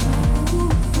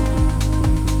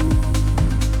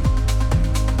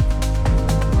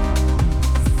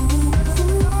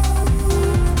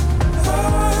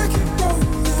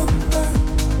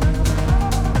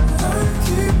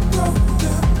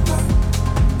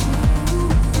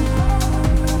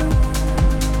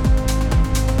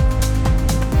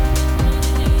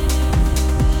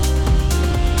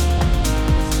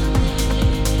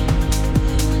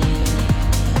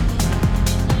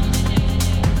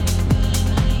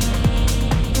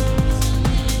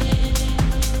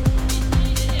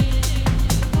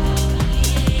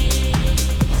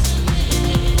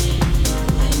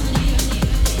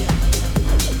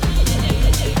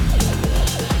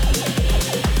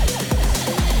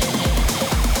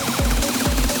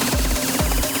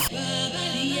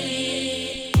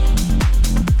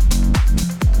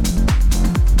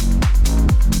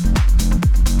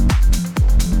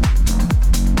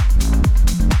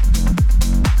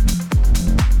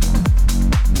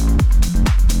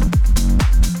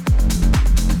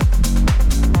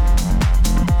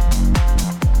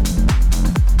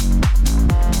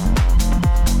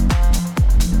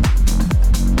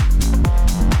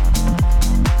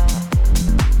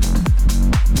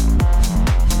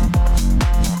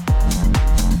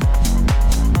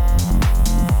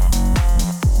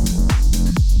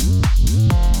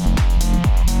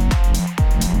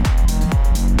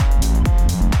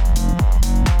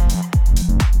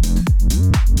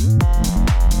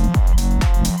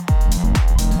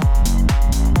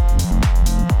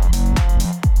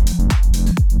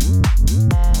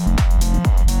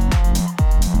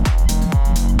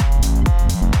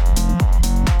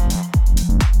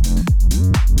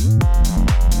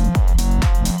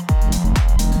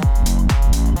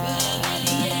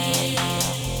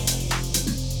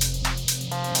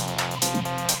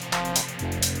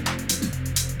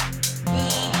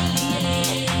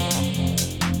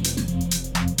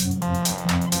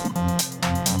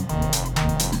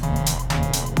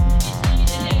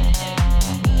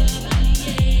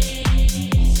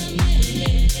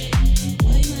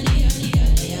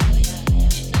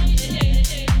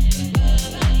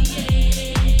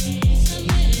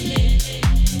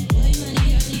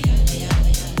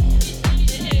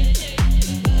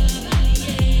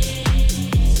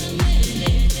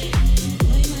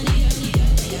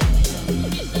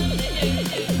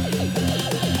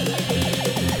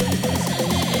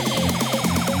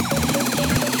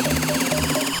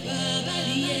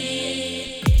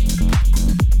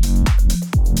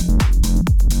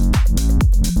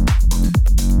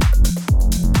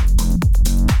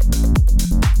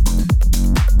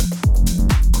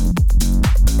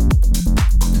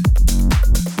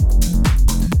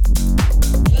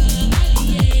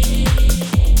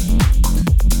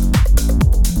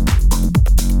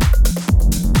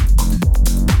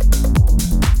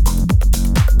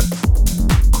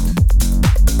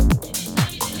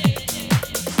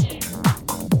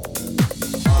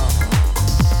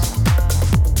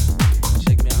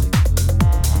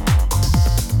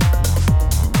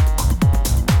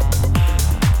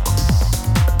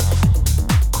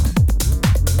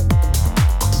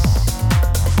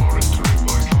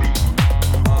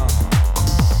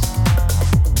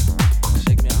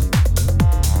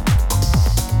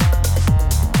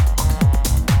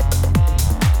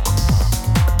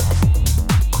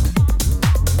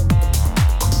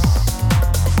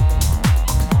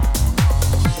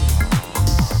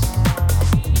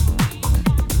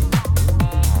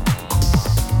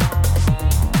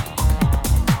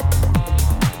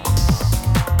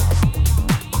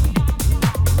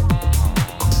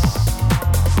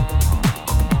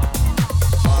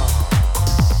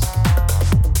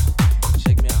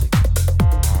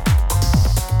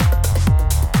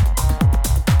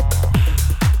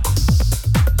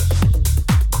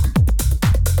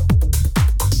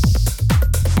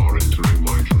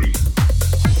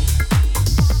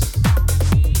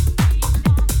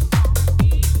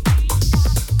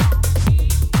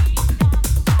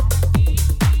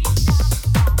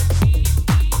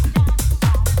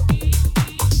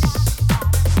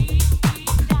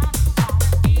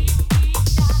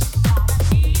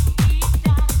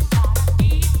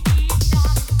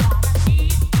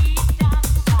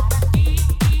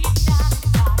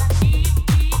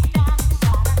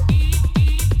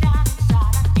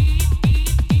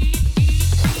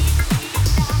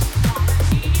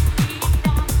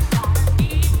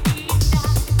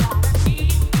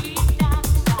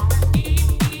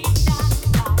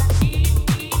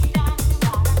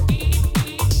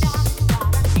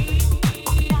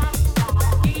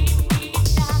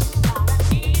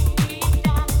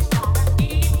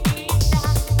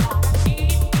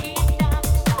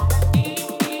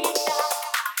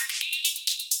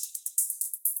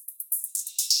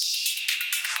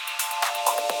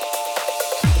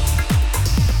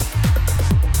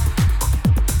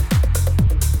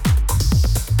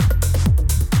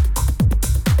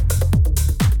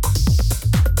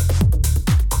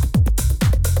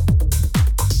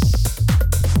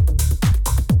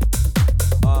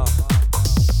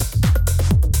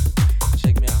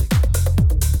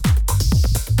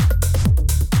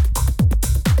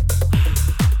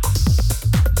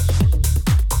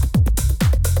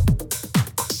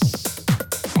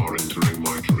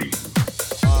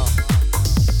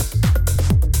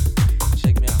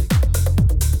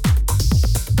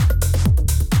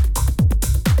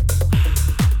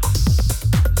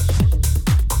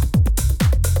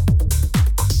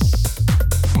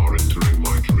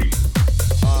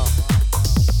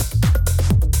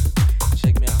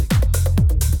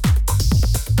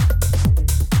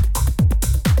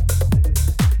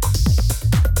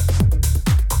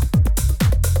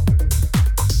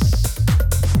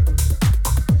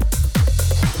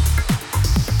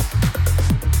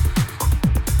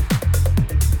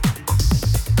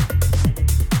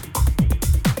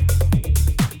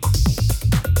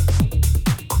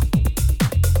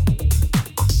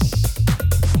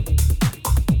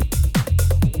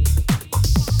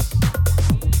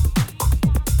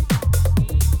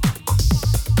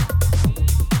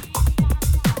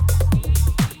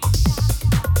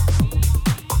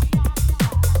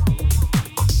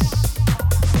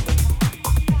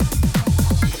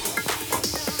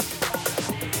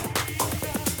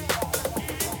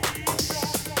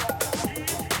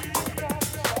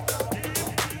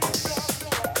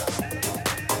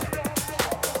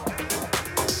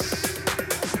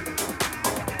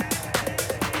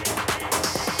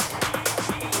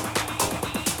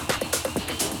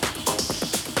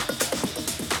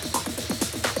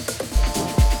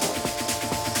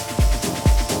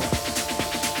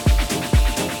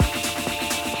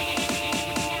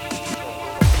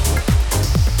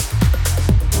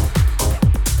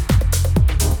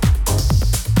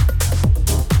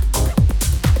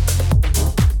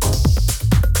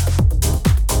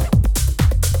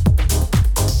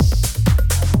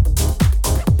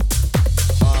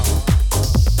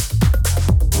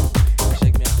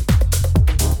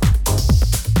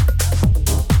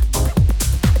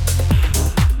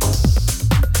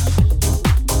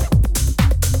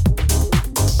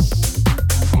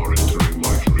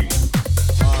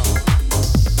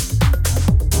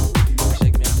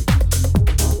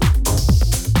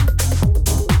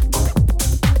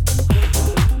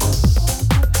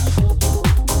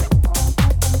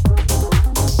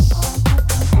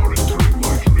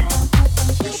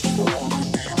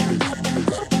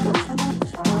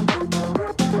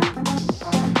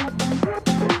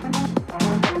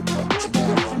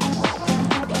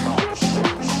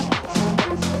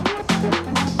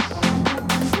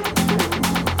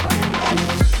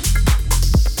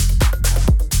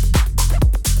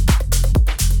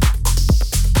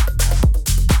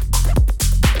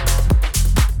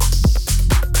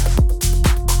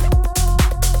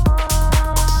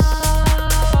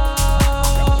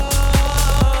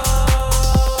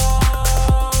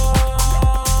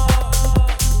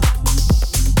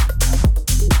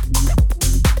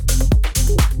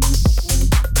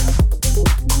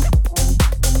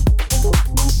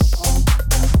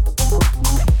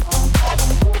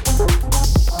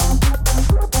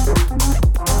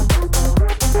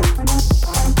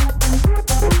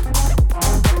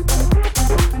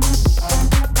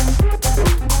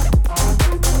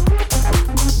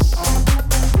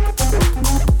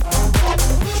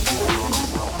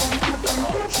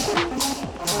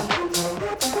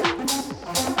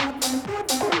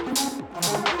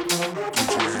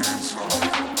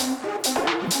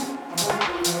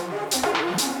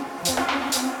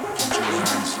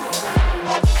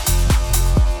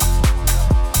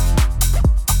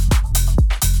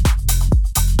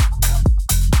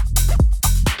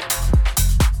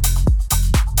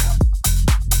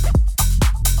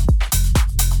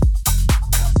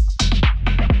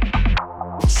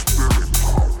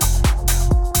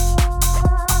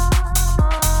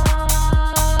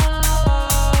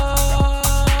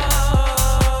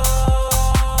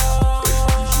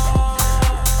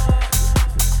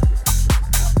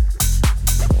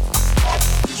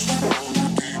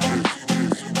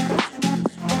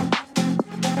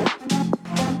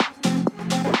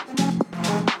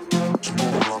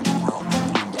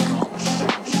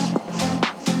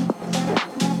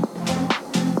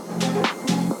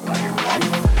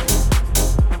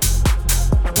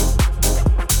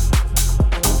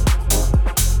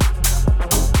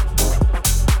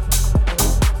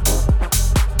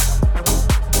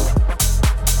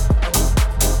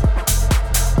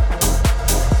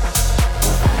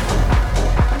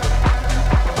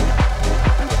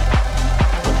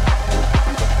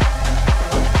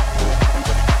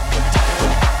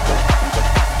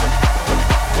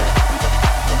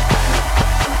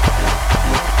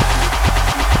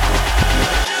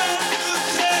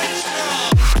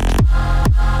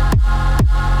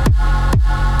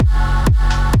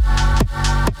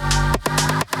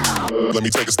 Let me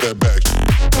take a step back.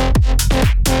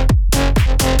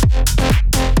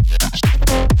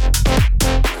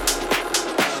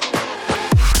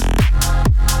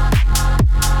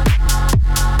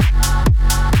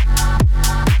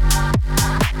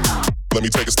 Let me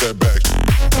take a step back.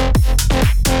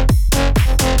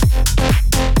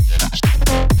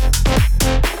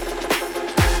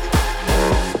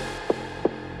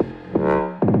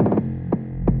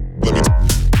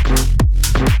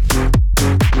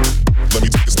 Let me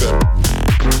take a step.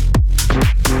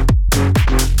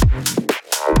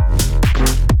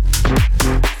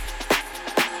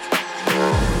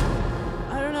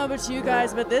 I don't know about you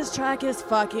guys, but this track is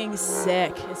fucking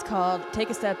sick. It's called Take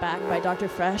a Step Back by Dr.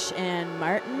 Fresh and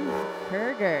Martin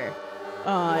Herger.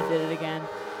 Oh, I did it again.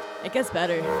 It gets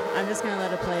better. I'm just going to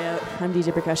let it play out. I'm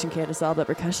DJ Percusshunkidd. It's all about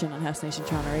percussion on House Nation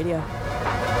Toronto Radio.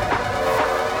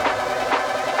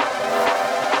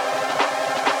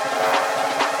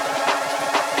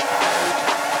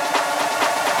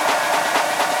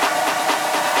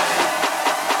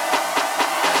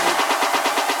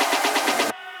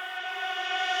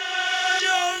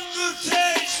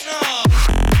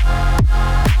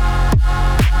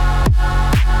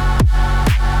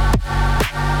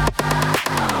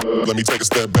 Let me take a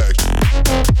step back.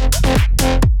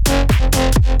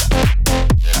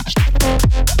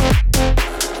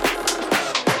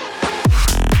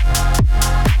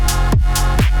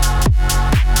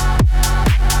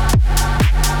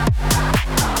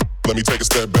 Let me take a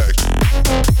step back.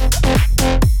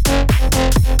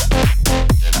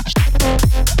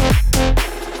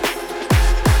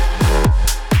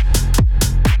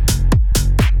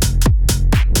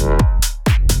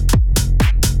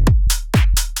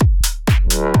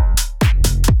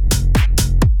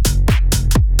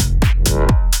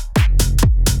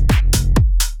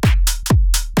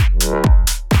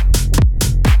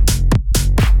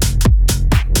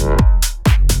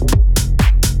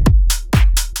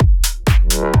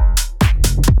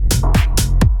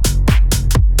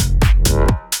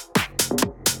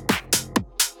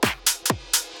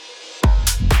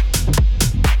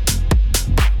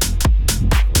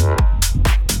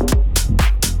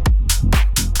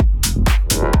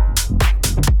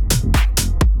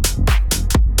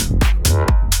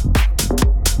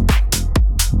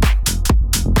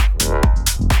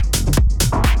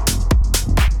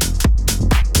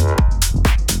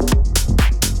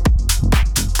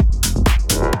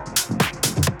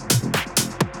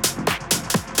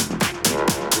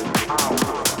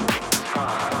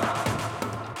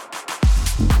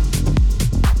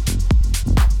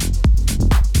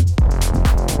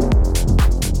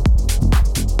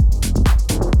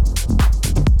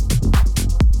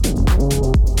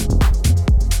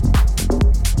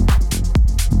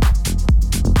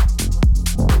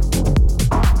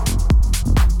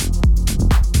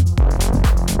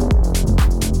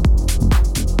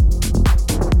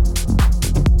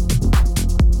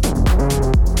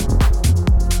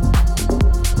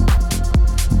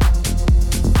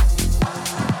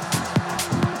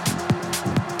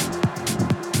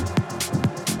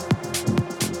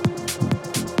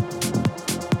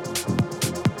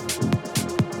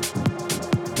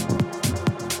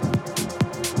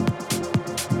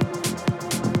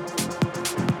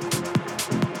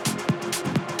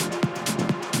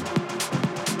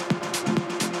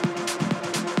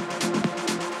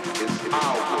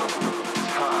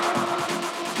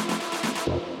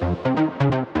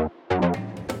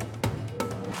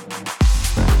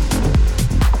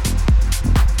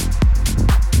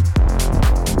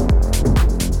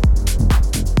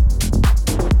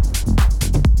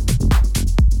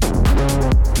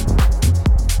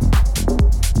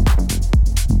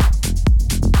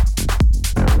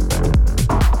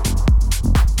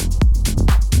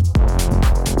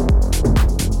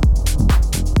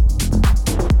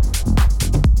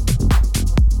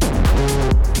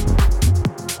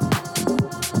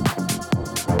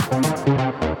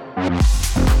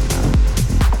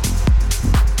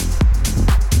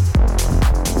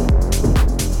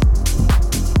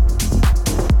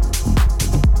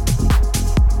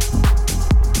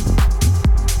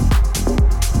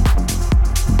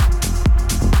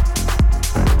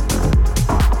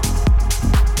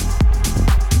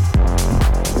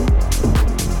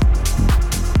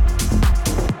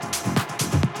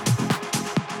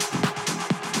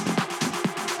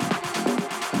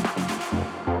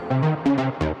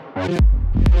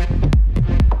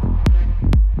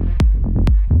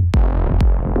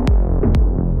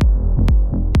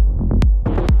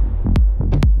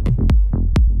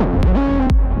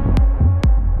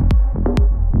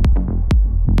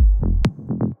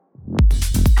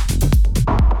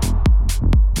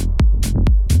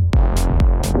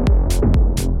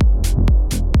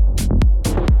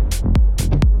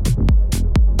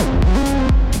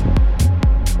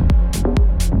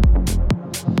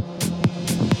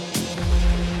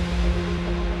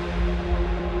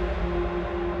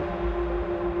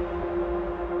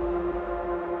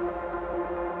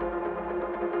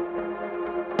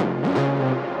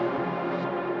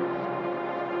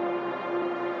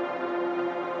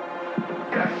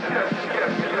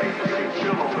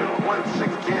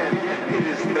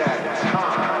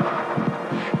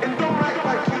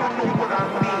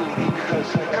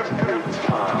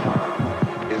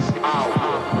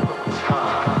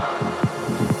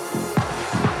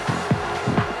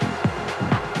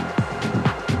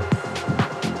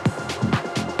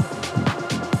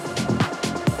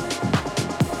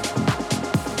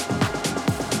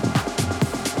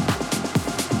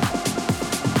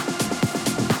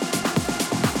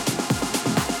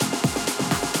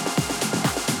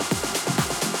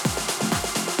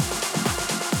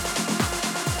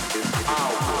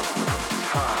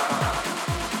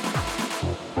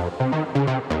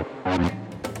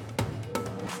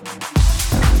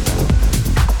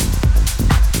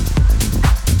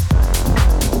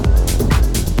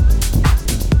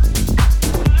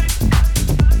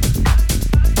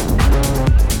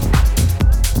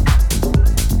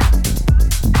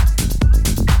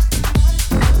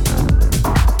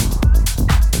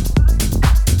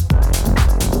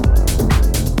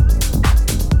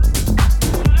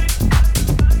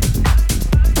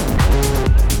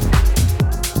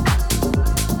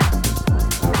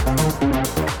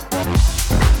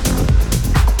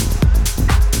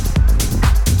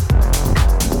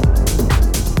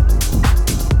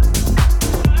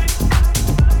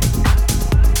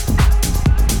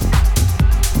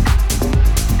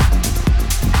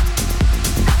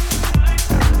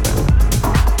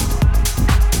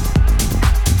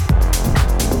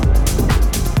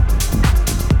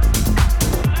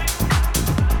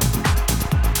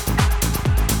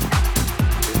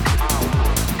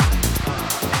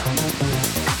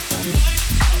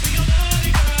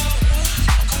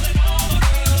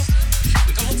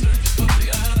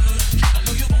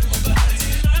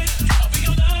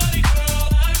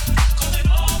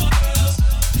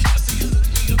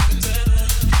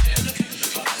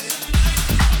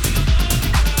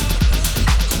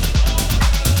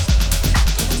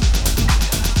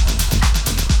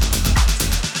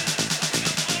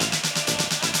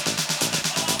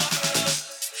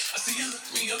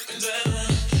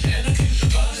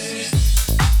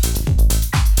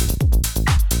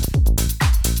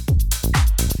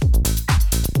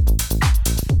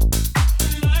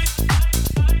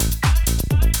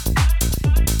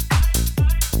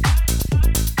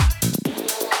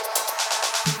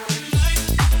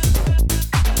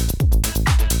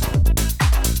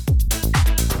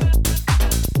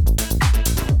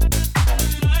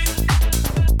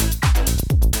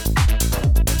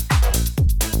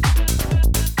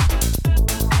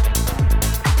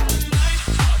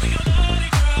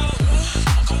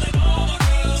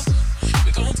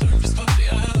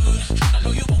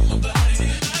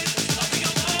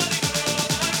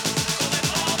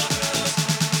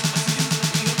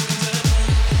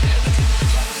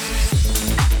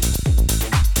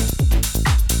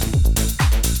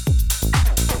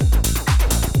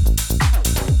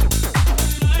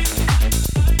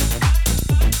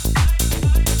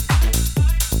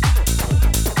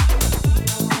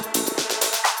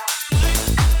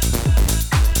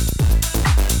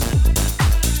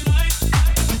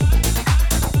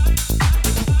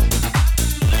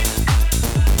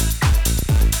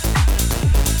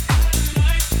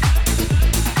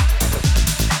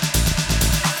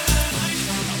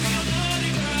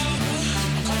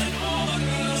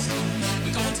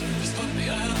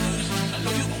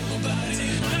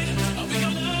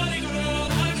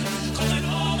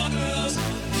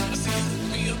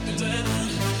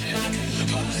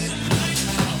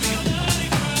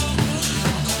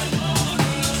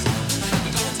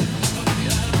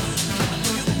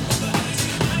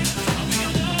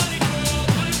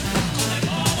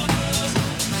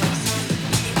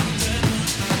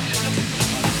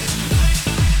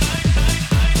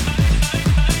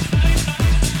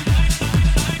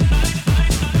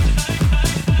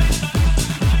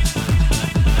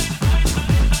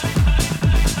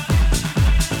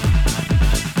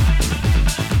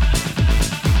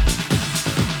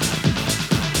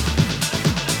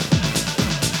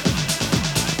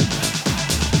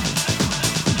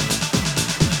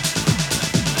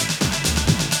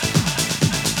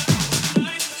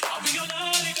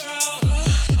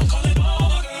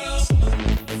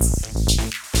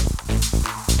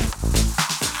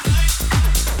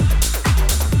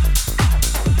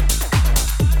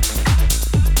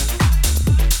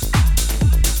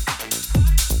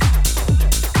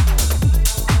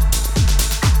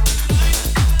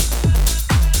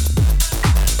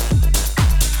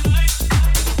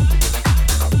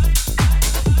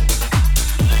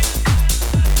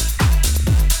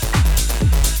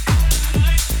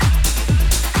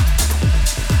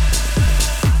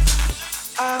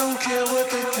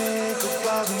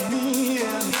 bother me.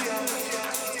 And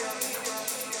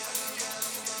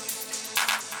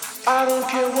I don't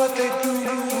care what they do.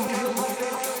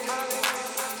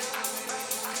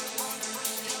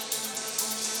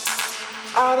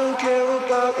 I don't care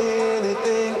about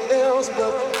anything else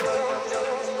but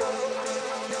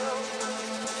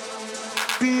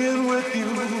being with you,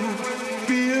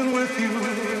 being with you,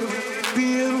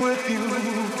 being with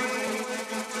you.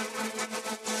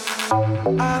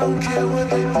 I don't care what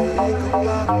they think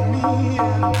about me.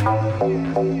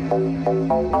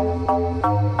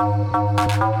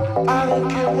 I don't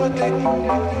care what they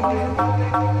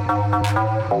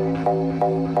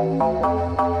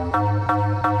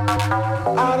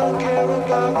I don't care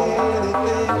about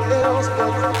anything else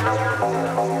but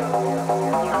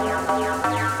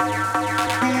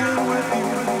being with you,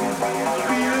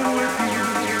 being with you,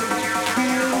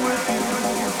 being with you.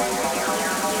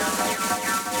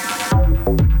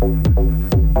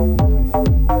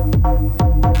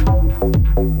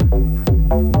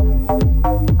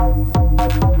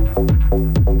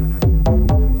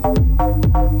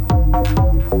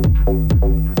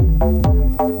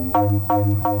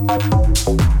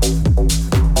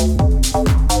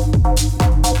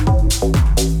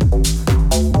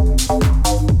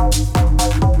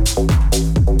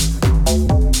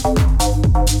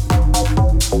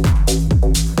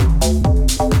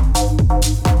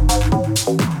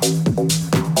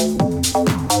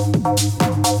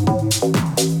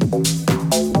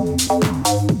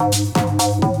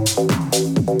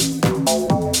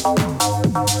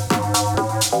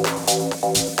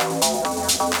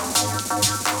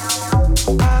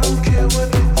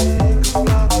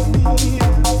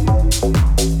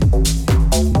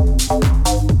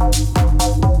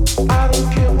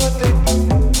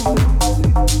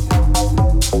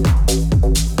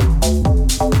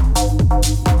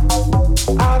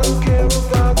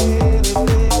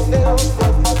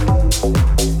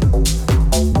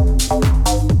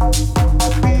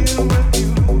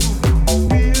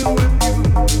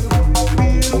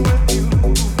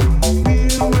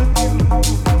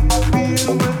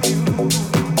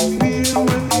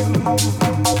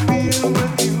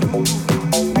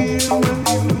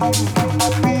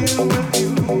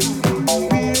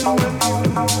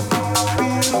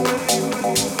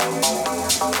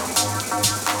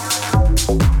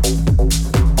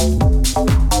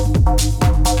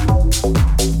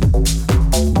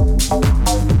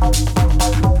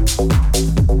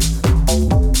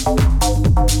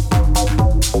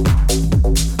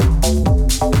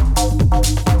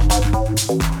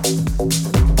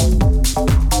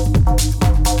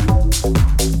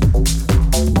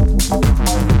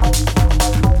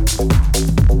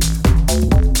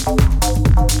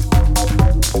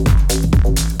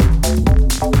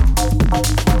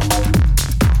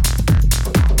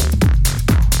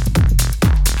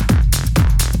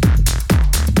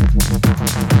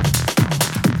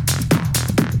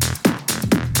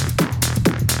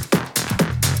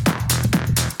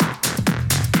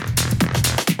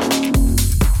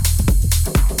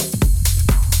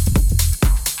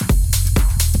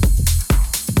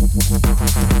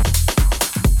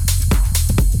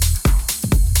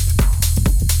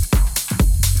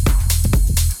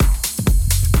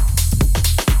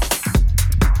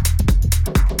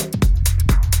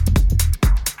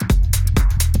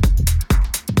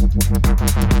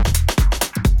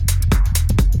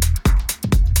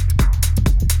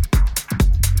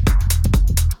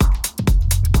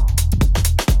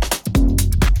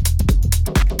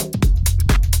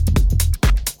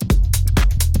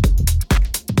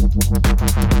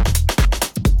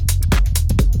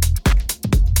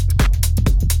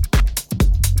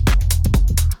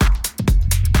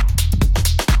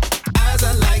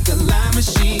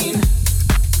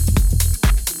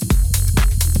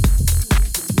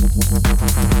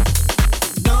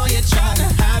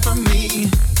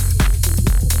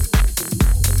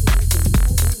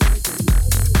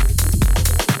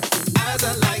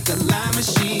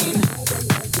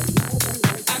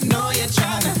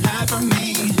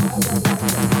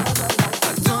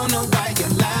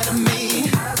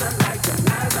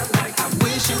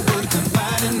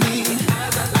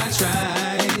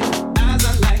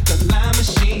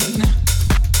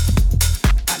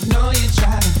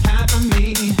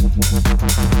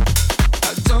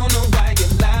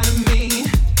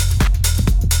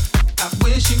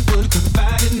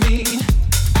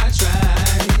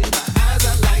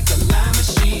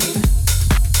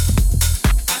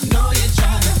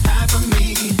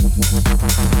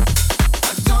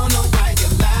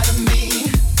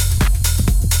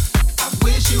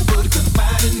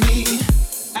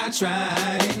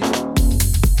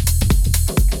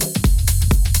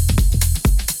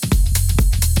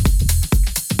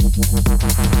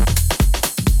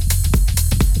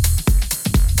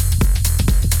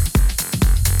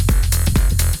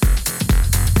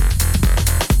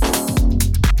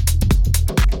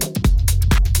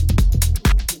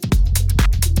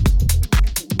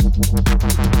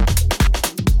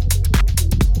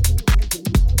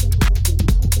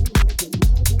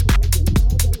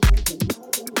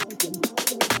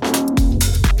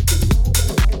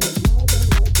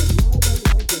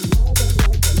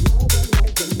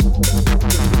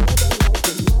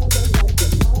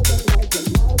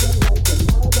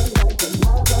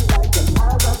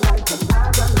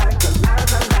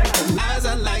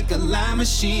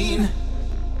 machine.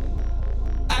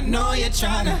 I know you're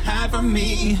trying to hide from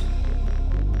me.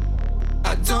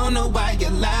 I don't know why you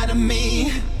lie to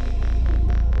me.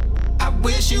 I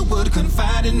wish you would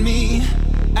confide in me.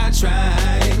 I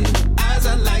tried, eyes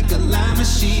are like a lie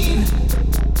machine.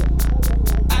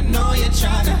 I know you're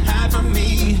trying to hide from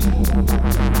me.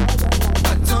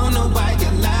 I don't know why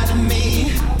you lie to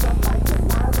me.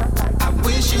 I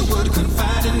wish you would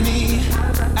confide in me.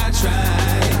 I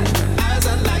tried, eyes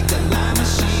are like a lie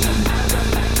machine.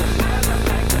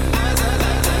 Eyes are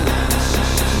like a lie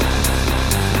machine.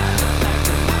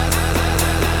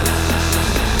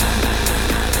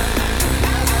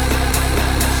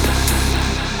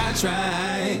 I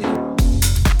tried.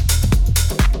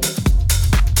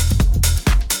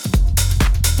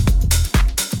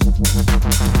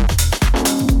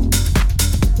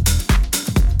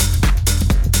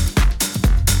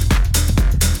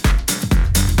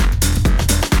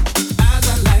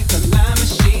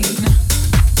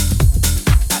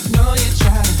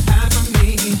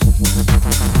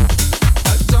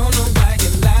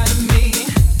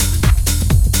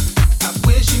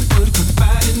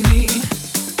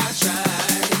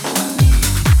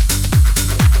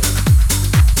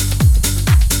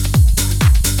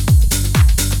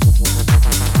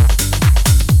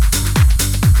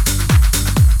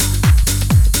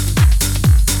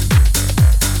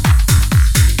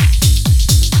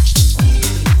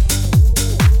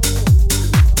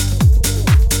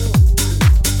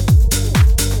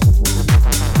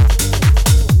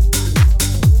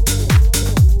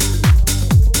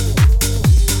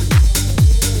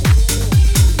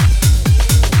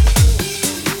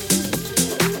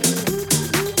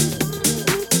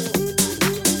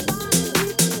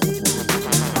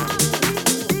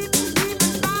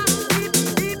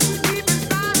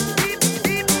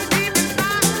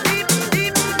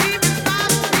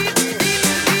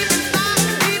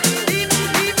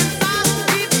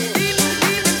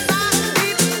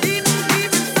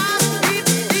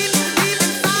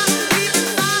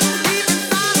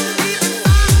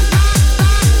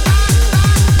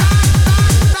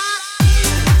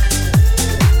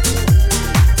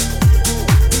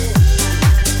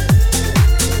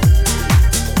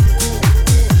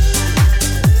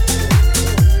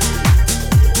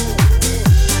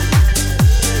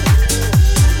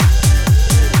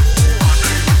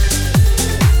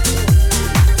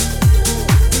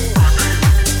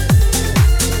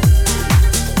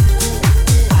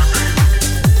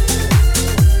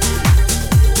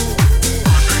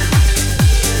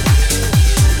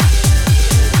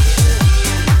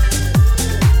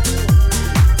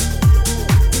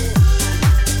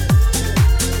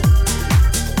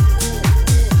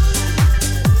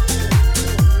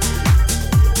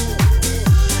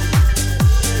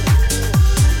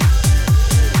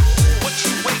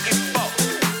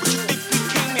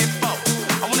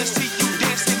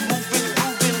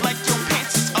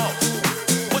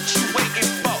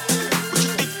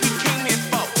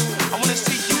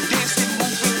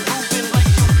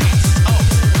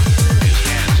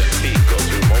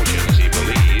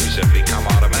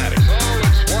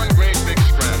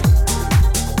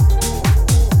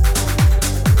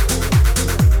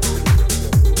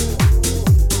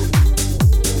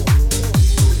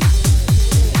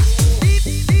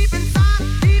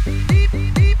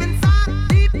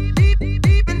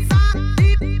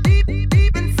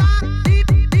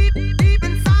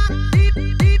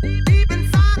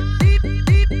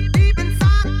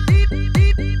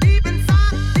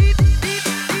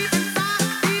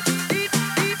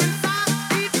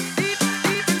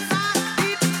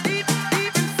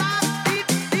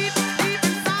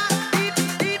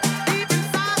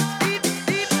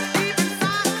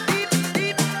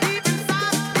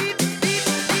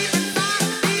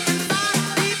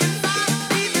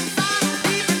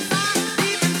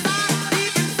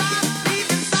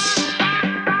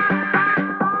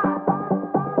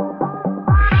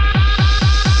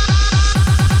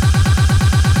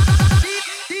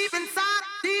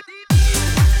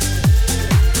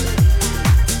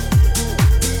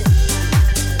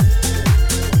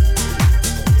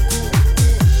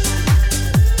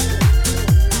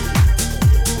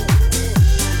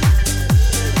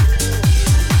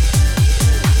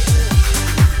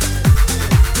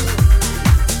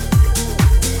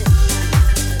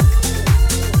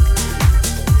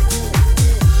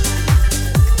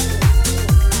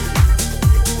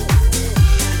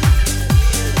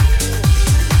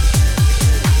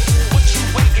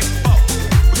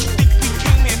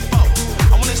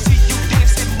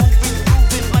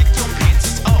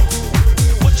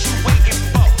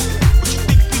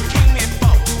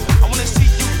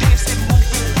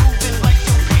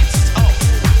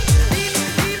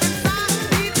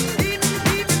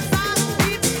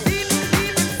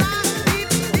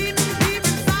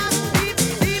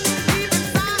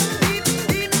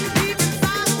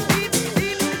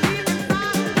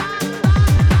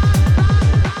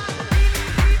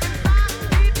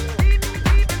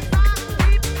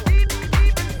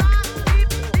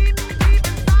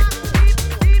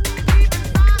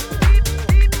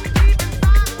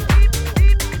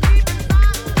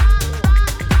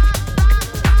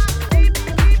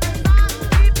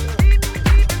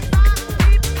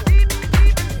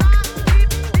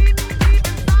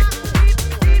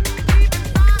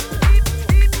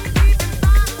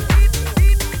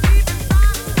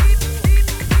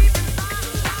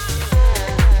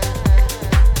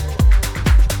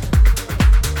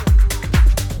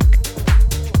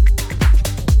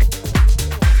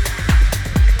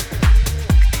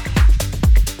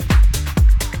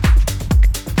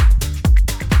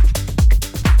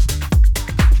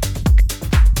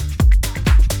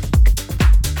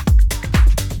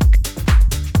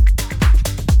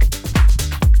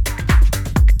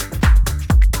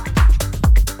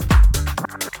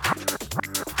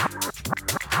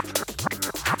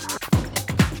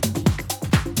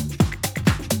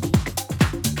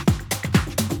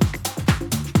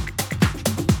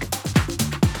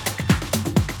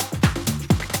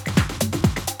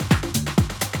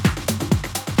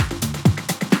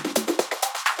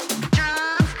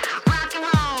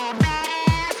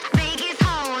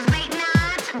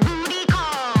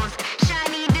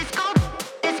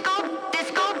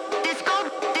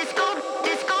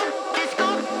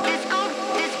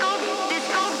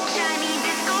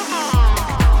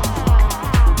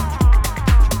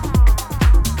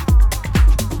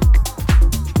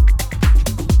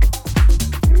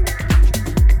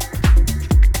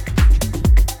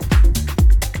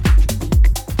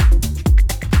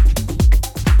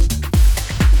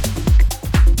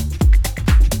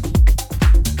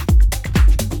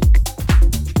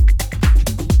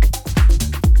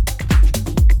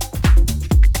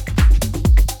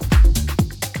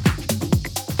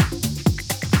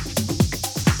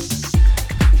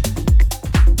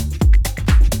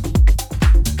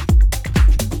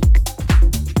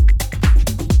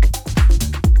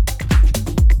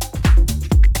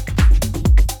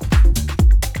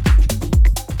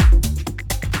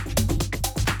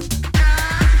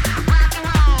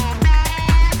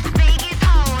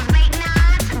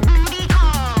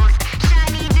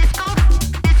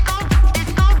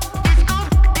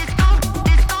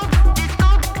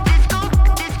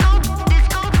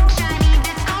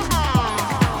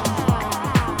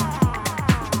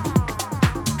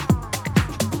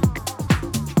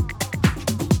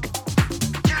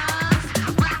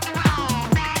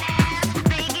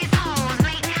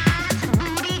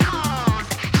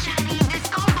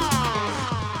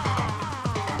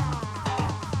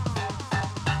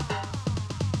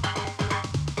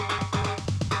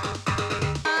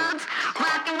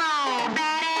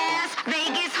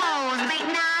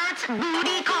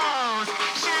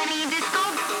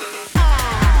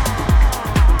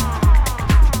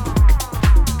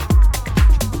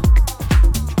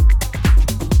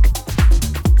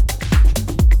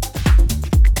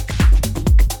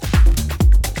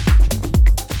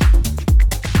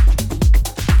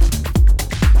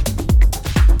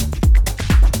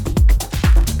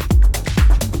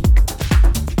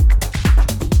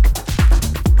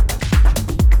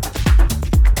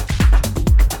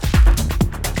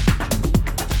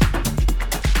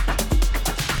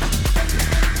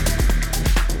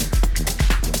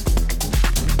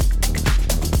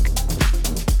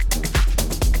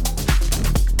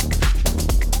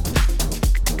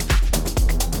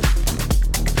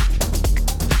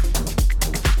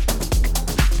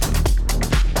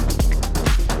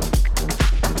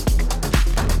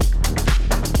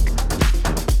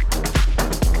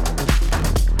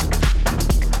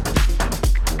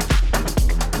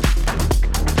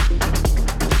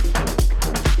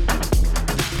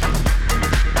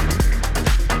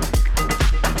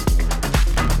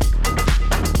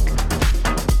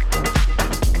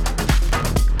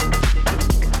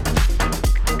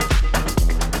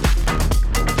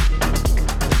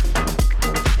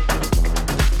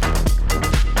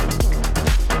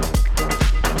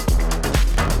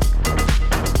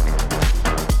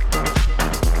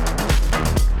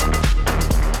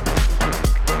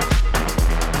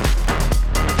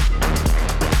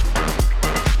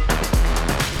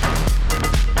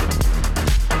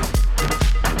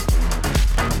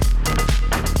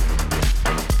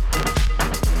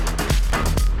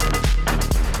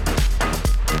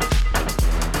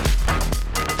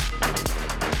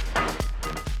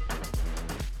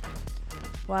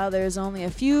 While there's only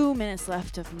a few minutes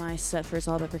left of my set for It's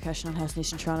All About Percussion on House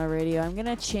Nation Toronto Radio, I'm going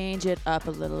to change it up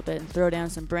a little bit and throw down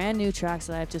some brand new tracks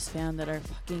that I've just found that are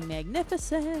fucking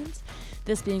magnificent.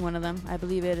 This being one of them. I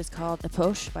believe it is called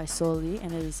Epoche by Soli,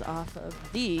 and it is off of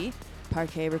the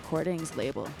Parquet Recordings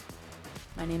label.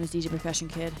 My name is DJ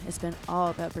Percusshunkidd. It's been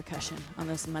all about percussion on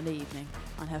this Monday evening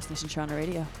on House Nation Toronto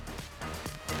Radio.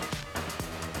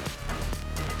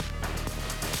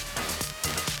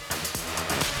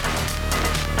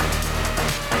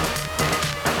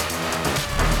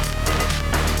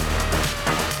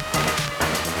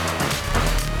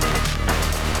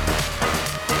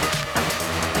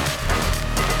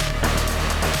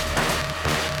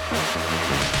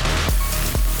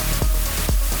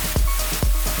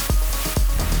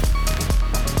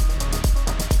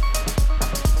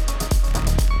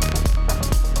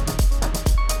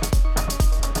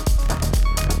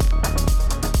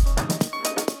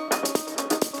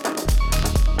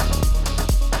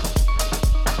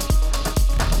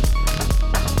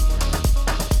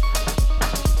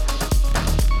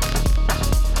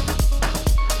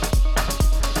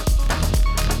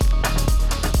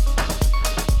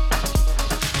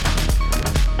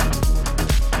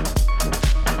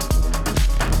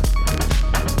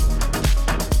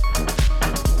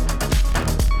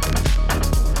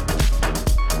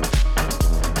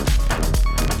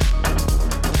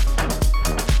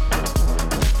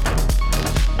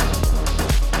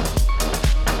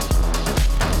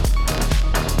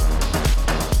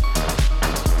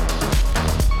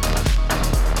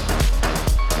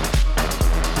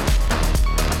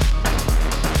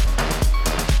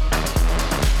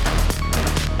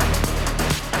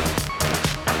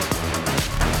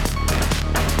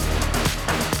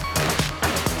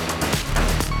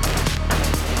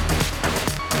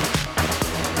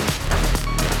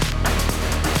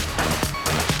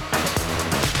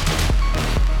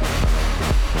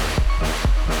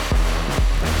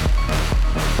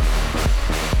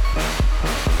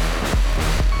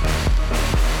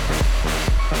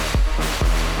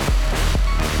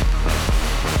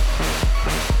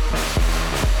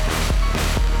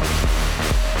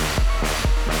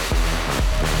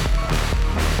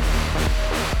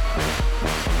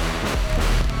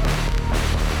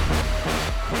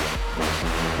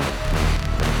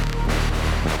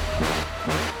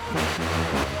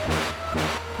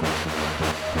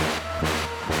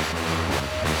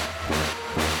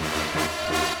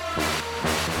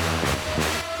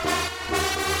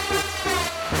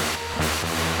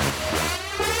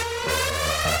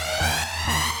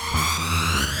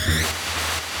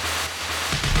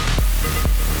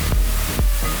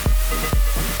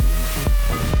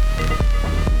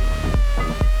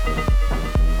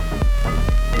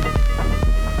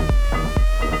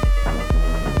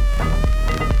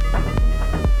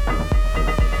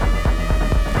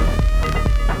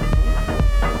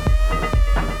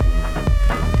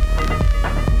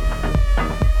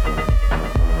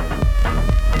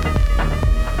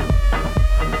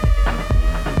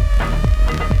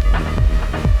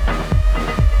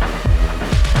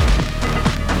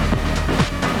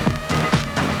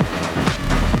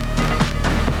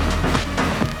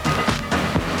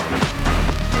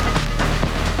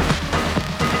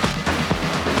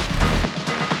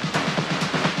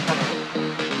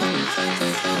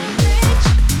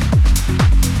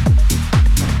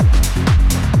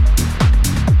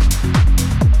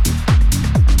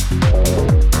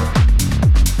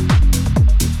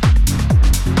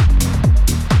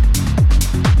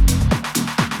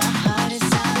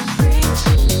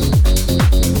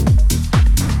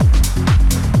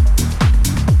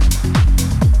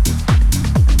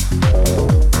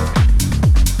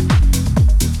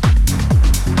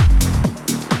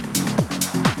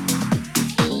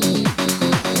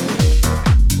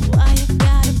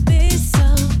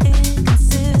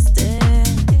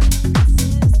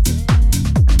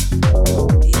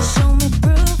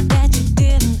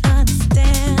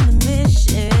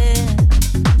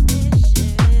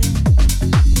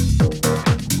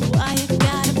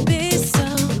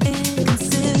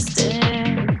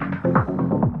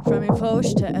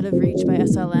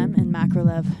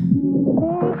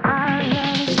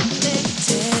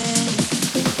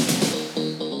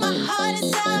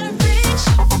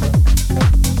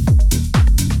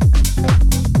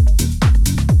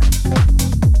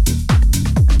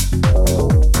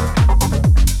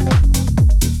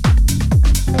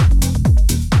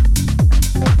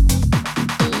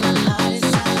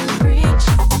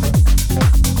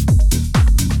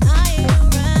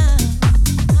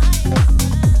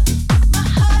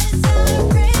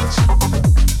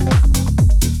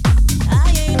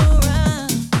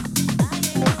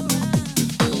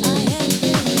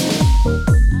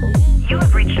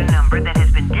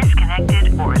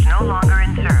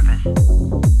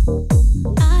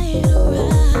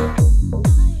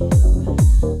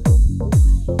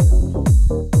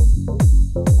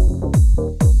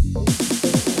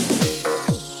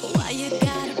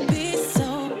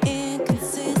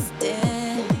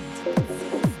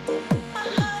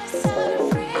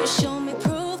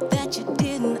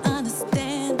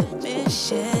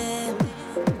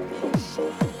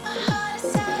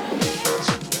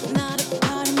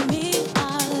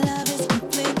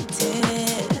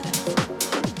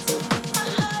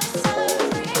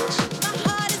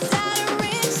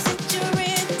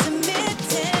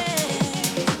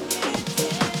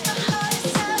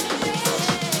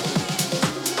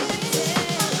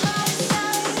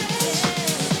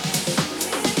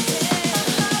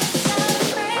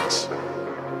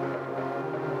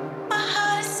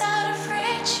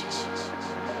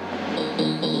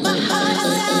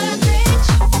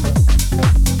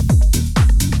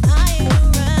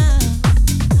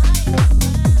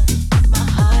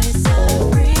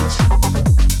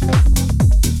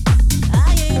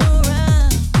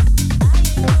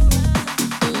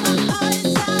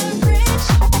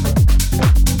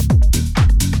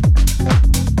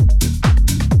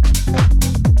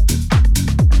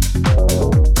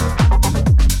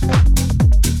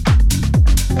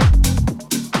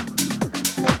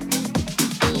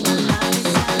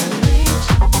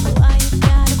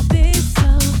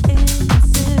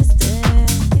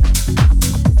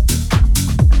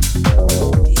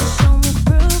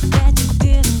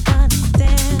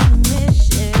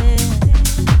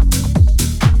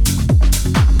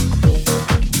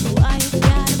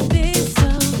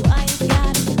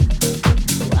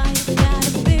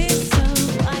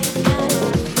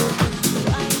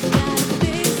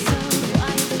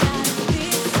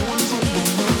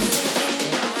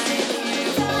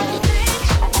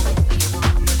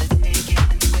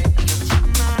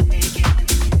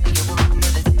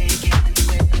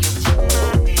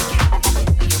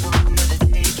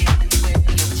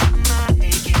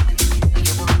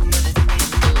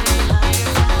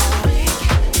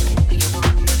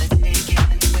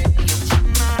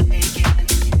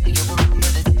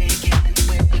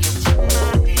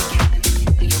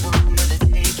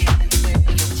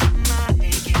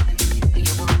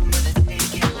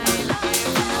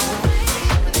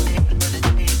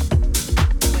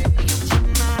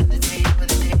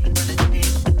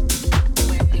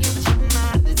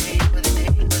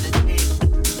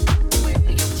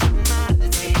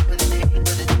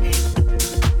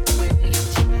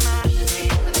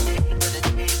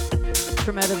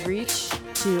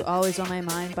 Always on My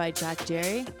Mind by Jack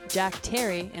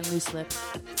Terry, and Loose Lip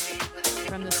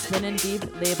from the Spin and Deep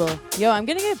label. Yo, I'm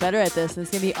gonna get better at this.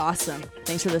 It's gonna be awesome.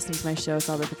 Thanks for listening to my show. It's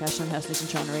all about percussion on House Nation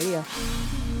Toronto Radio.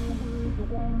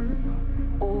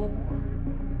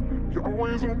 You're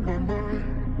always on my mind,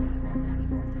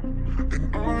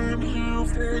 and I'm here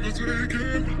for the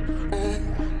taking. Oh,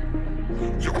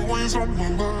 you're always on my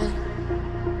mind.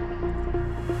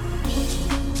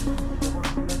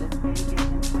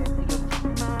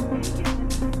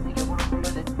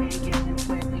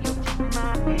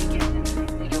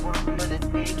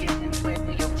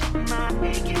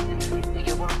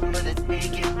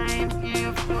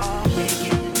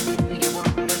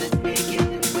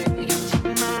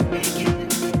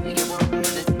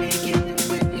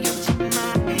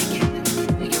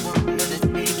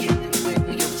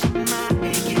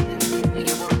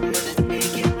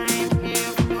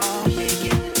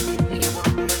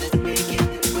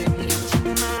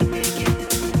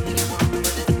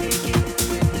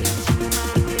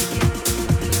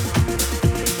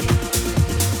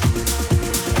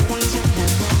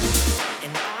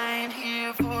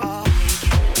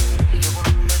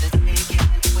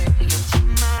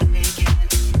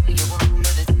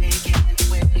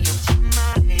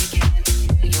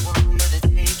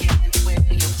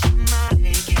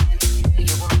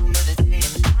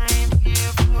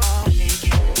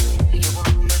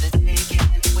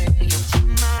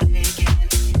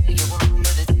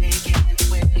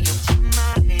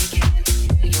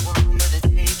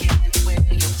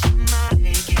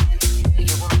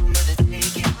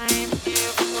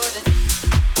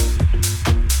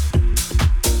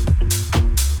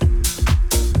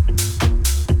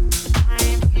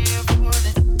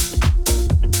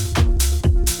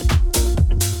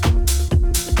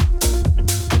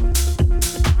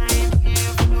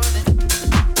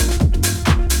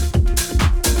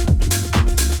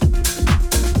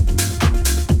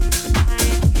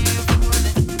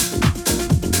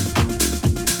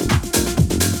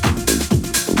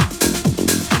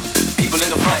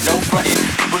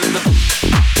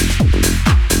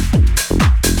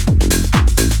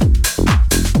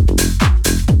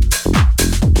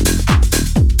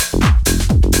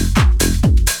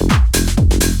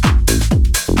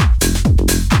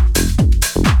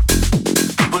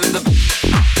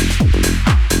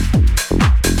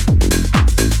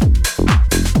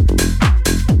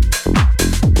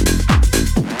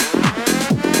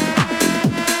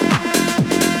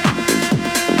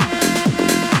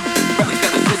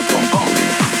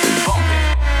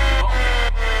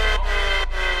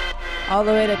 All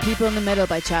the way to People in the Middle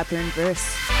by Chapter and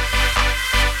Verse.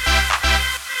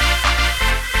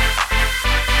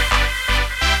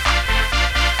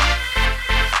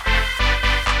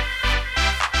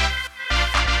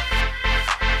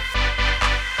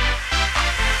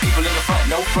 People in the front,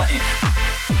 no frontin'.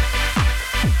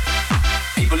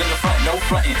 People in the front, no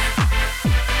frontin'.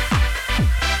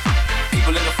 People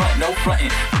in the front, no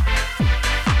frontin'.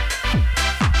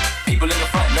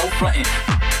 frontin'.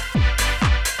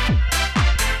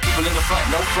 People in the front,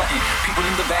 no frontin'. People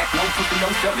in the back, no pushing, no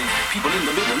shoving. People in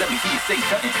the middle, let me hear you say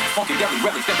something. Funkadelic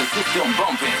relics got the system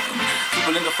bumping.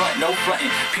 People in the front, no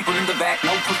frontin'. People in the back,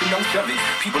 no pushing, no shoving.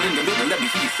 People in the middle, let me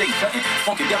hear you say something.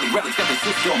 Funkadelic relics got the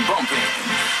system bumping.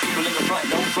 People in the front,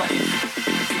 no frontin'.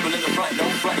 People in the front, no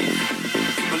frontin'.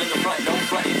 People in the front, no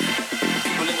frontin'.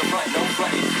 People in the front, no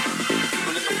frontin'.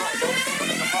 People in the front, no. People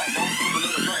in the front, no. People in the front, no. People in the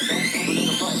front,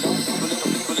 no.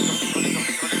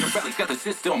 People in the relics got the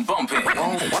system bumping.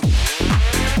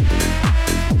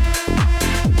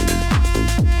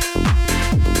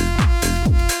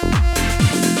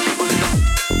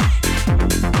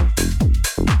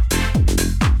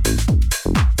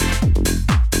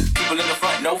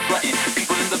 No frontin',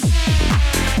 people in the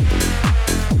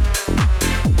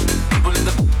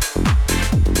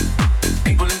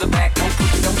people in the back, no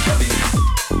pushing, no shoving.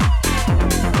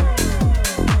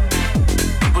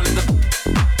 People in the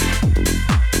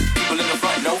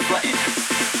front, no frontin'.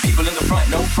 People in the front,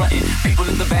 no frontin'. People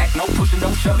in the back, no pushing,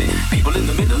 no shoving. People in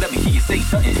the middle, let me hear you say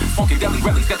something. Funkadelic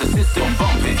relics got the system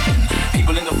bumping.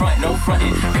 People in the front, no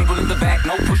frontin'. People in the back,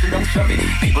 no pushing, no shoving.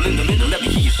 People in the middle, let me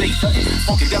hear you say something.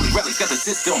 Funkadelic relics got the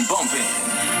system bumping.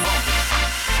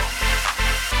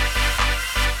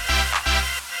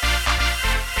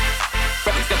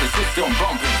 Relics got the system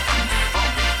bumping.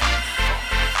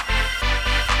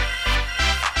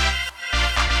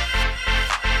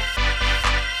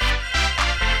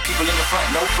 People in the front,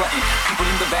 no frontin'. People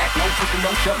in the back, no pushing,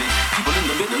 no shoving. People in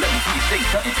the middle, let me hear you say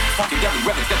something. Funkadelic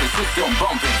relics got the system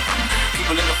bumping.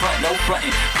 People in the front, no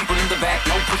frontin'. People in the back,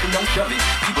 no pushing, no shoving.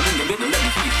 People in the middle, let me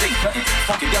hear you say something.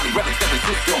 Funkadelic relics got the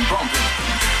system bumping.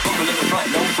 People in the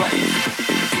front, no frontin'.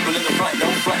 People in the front, no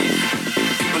frontin'.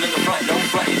 People in the front, no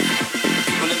frontin'.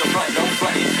 People in the front, no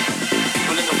frontin'.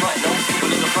 People in the front, no.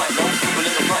 People in the front, no. People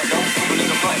in the front, no. People in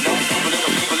the front, no. People in the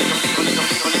people in the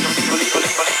people in the people in the people in the people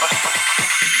in the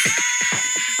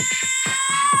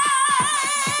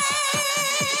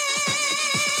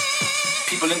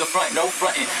people in the front, no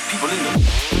frontin'. People in the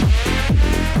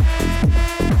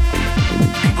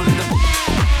people in the frontin'.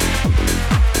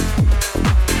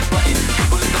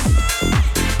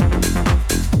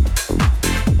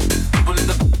 People in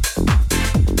the people in the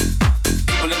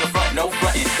people in the front, no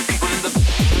frontin'. People in the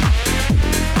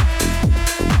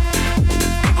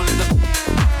people in the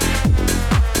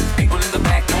people in the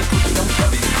back, no pushing, no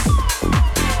shoving.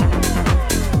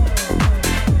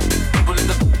 People in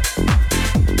the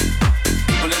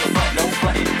people in the front, no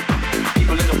frontin'.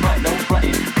 People in the front, no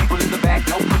frontin'. People in the back,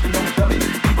 no pushing, no shoving.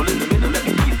 People in the middle, let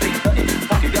me hear you say something.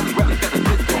 Funkadelic relics got the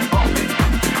system bumping.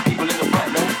 People in the front,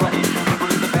 no frontin'. People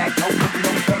in the back, no pushing,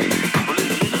 no shoving. People in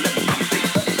the middle, let me hear you say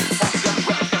something. Funkadelic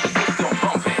relics got the system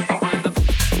bumping. People in the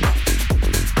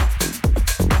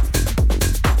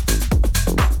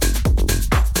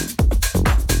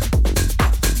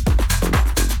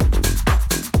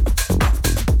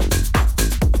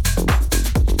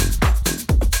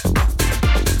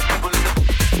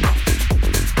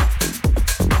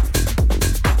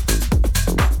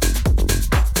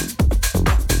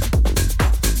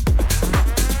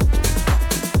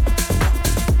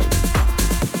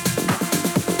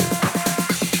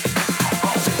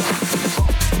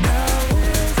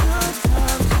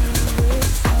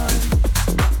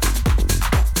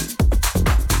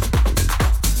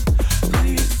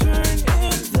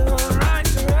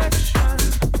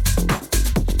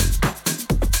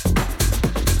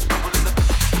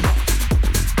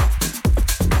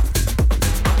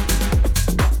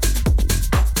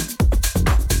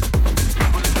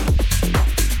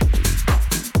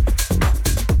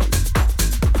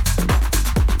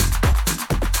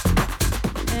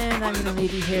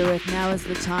Now is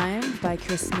the Time by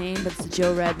Chris Main, but it's a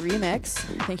Joe Red remix.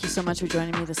 Thank you so much for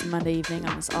joining me this Monday evening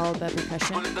on this All About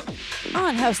Percussion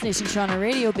on House Nation Toronto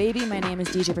Radio, baby. My name is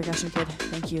DJ Percussion Kid.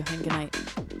 Thank you and good night.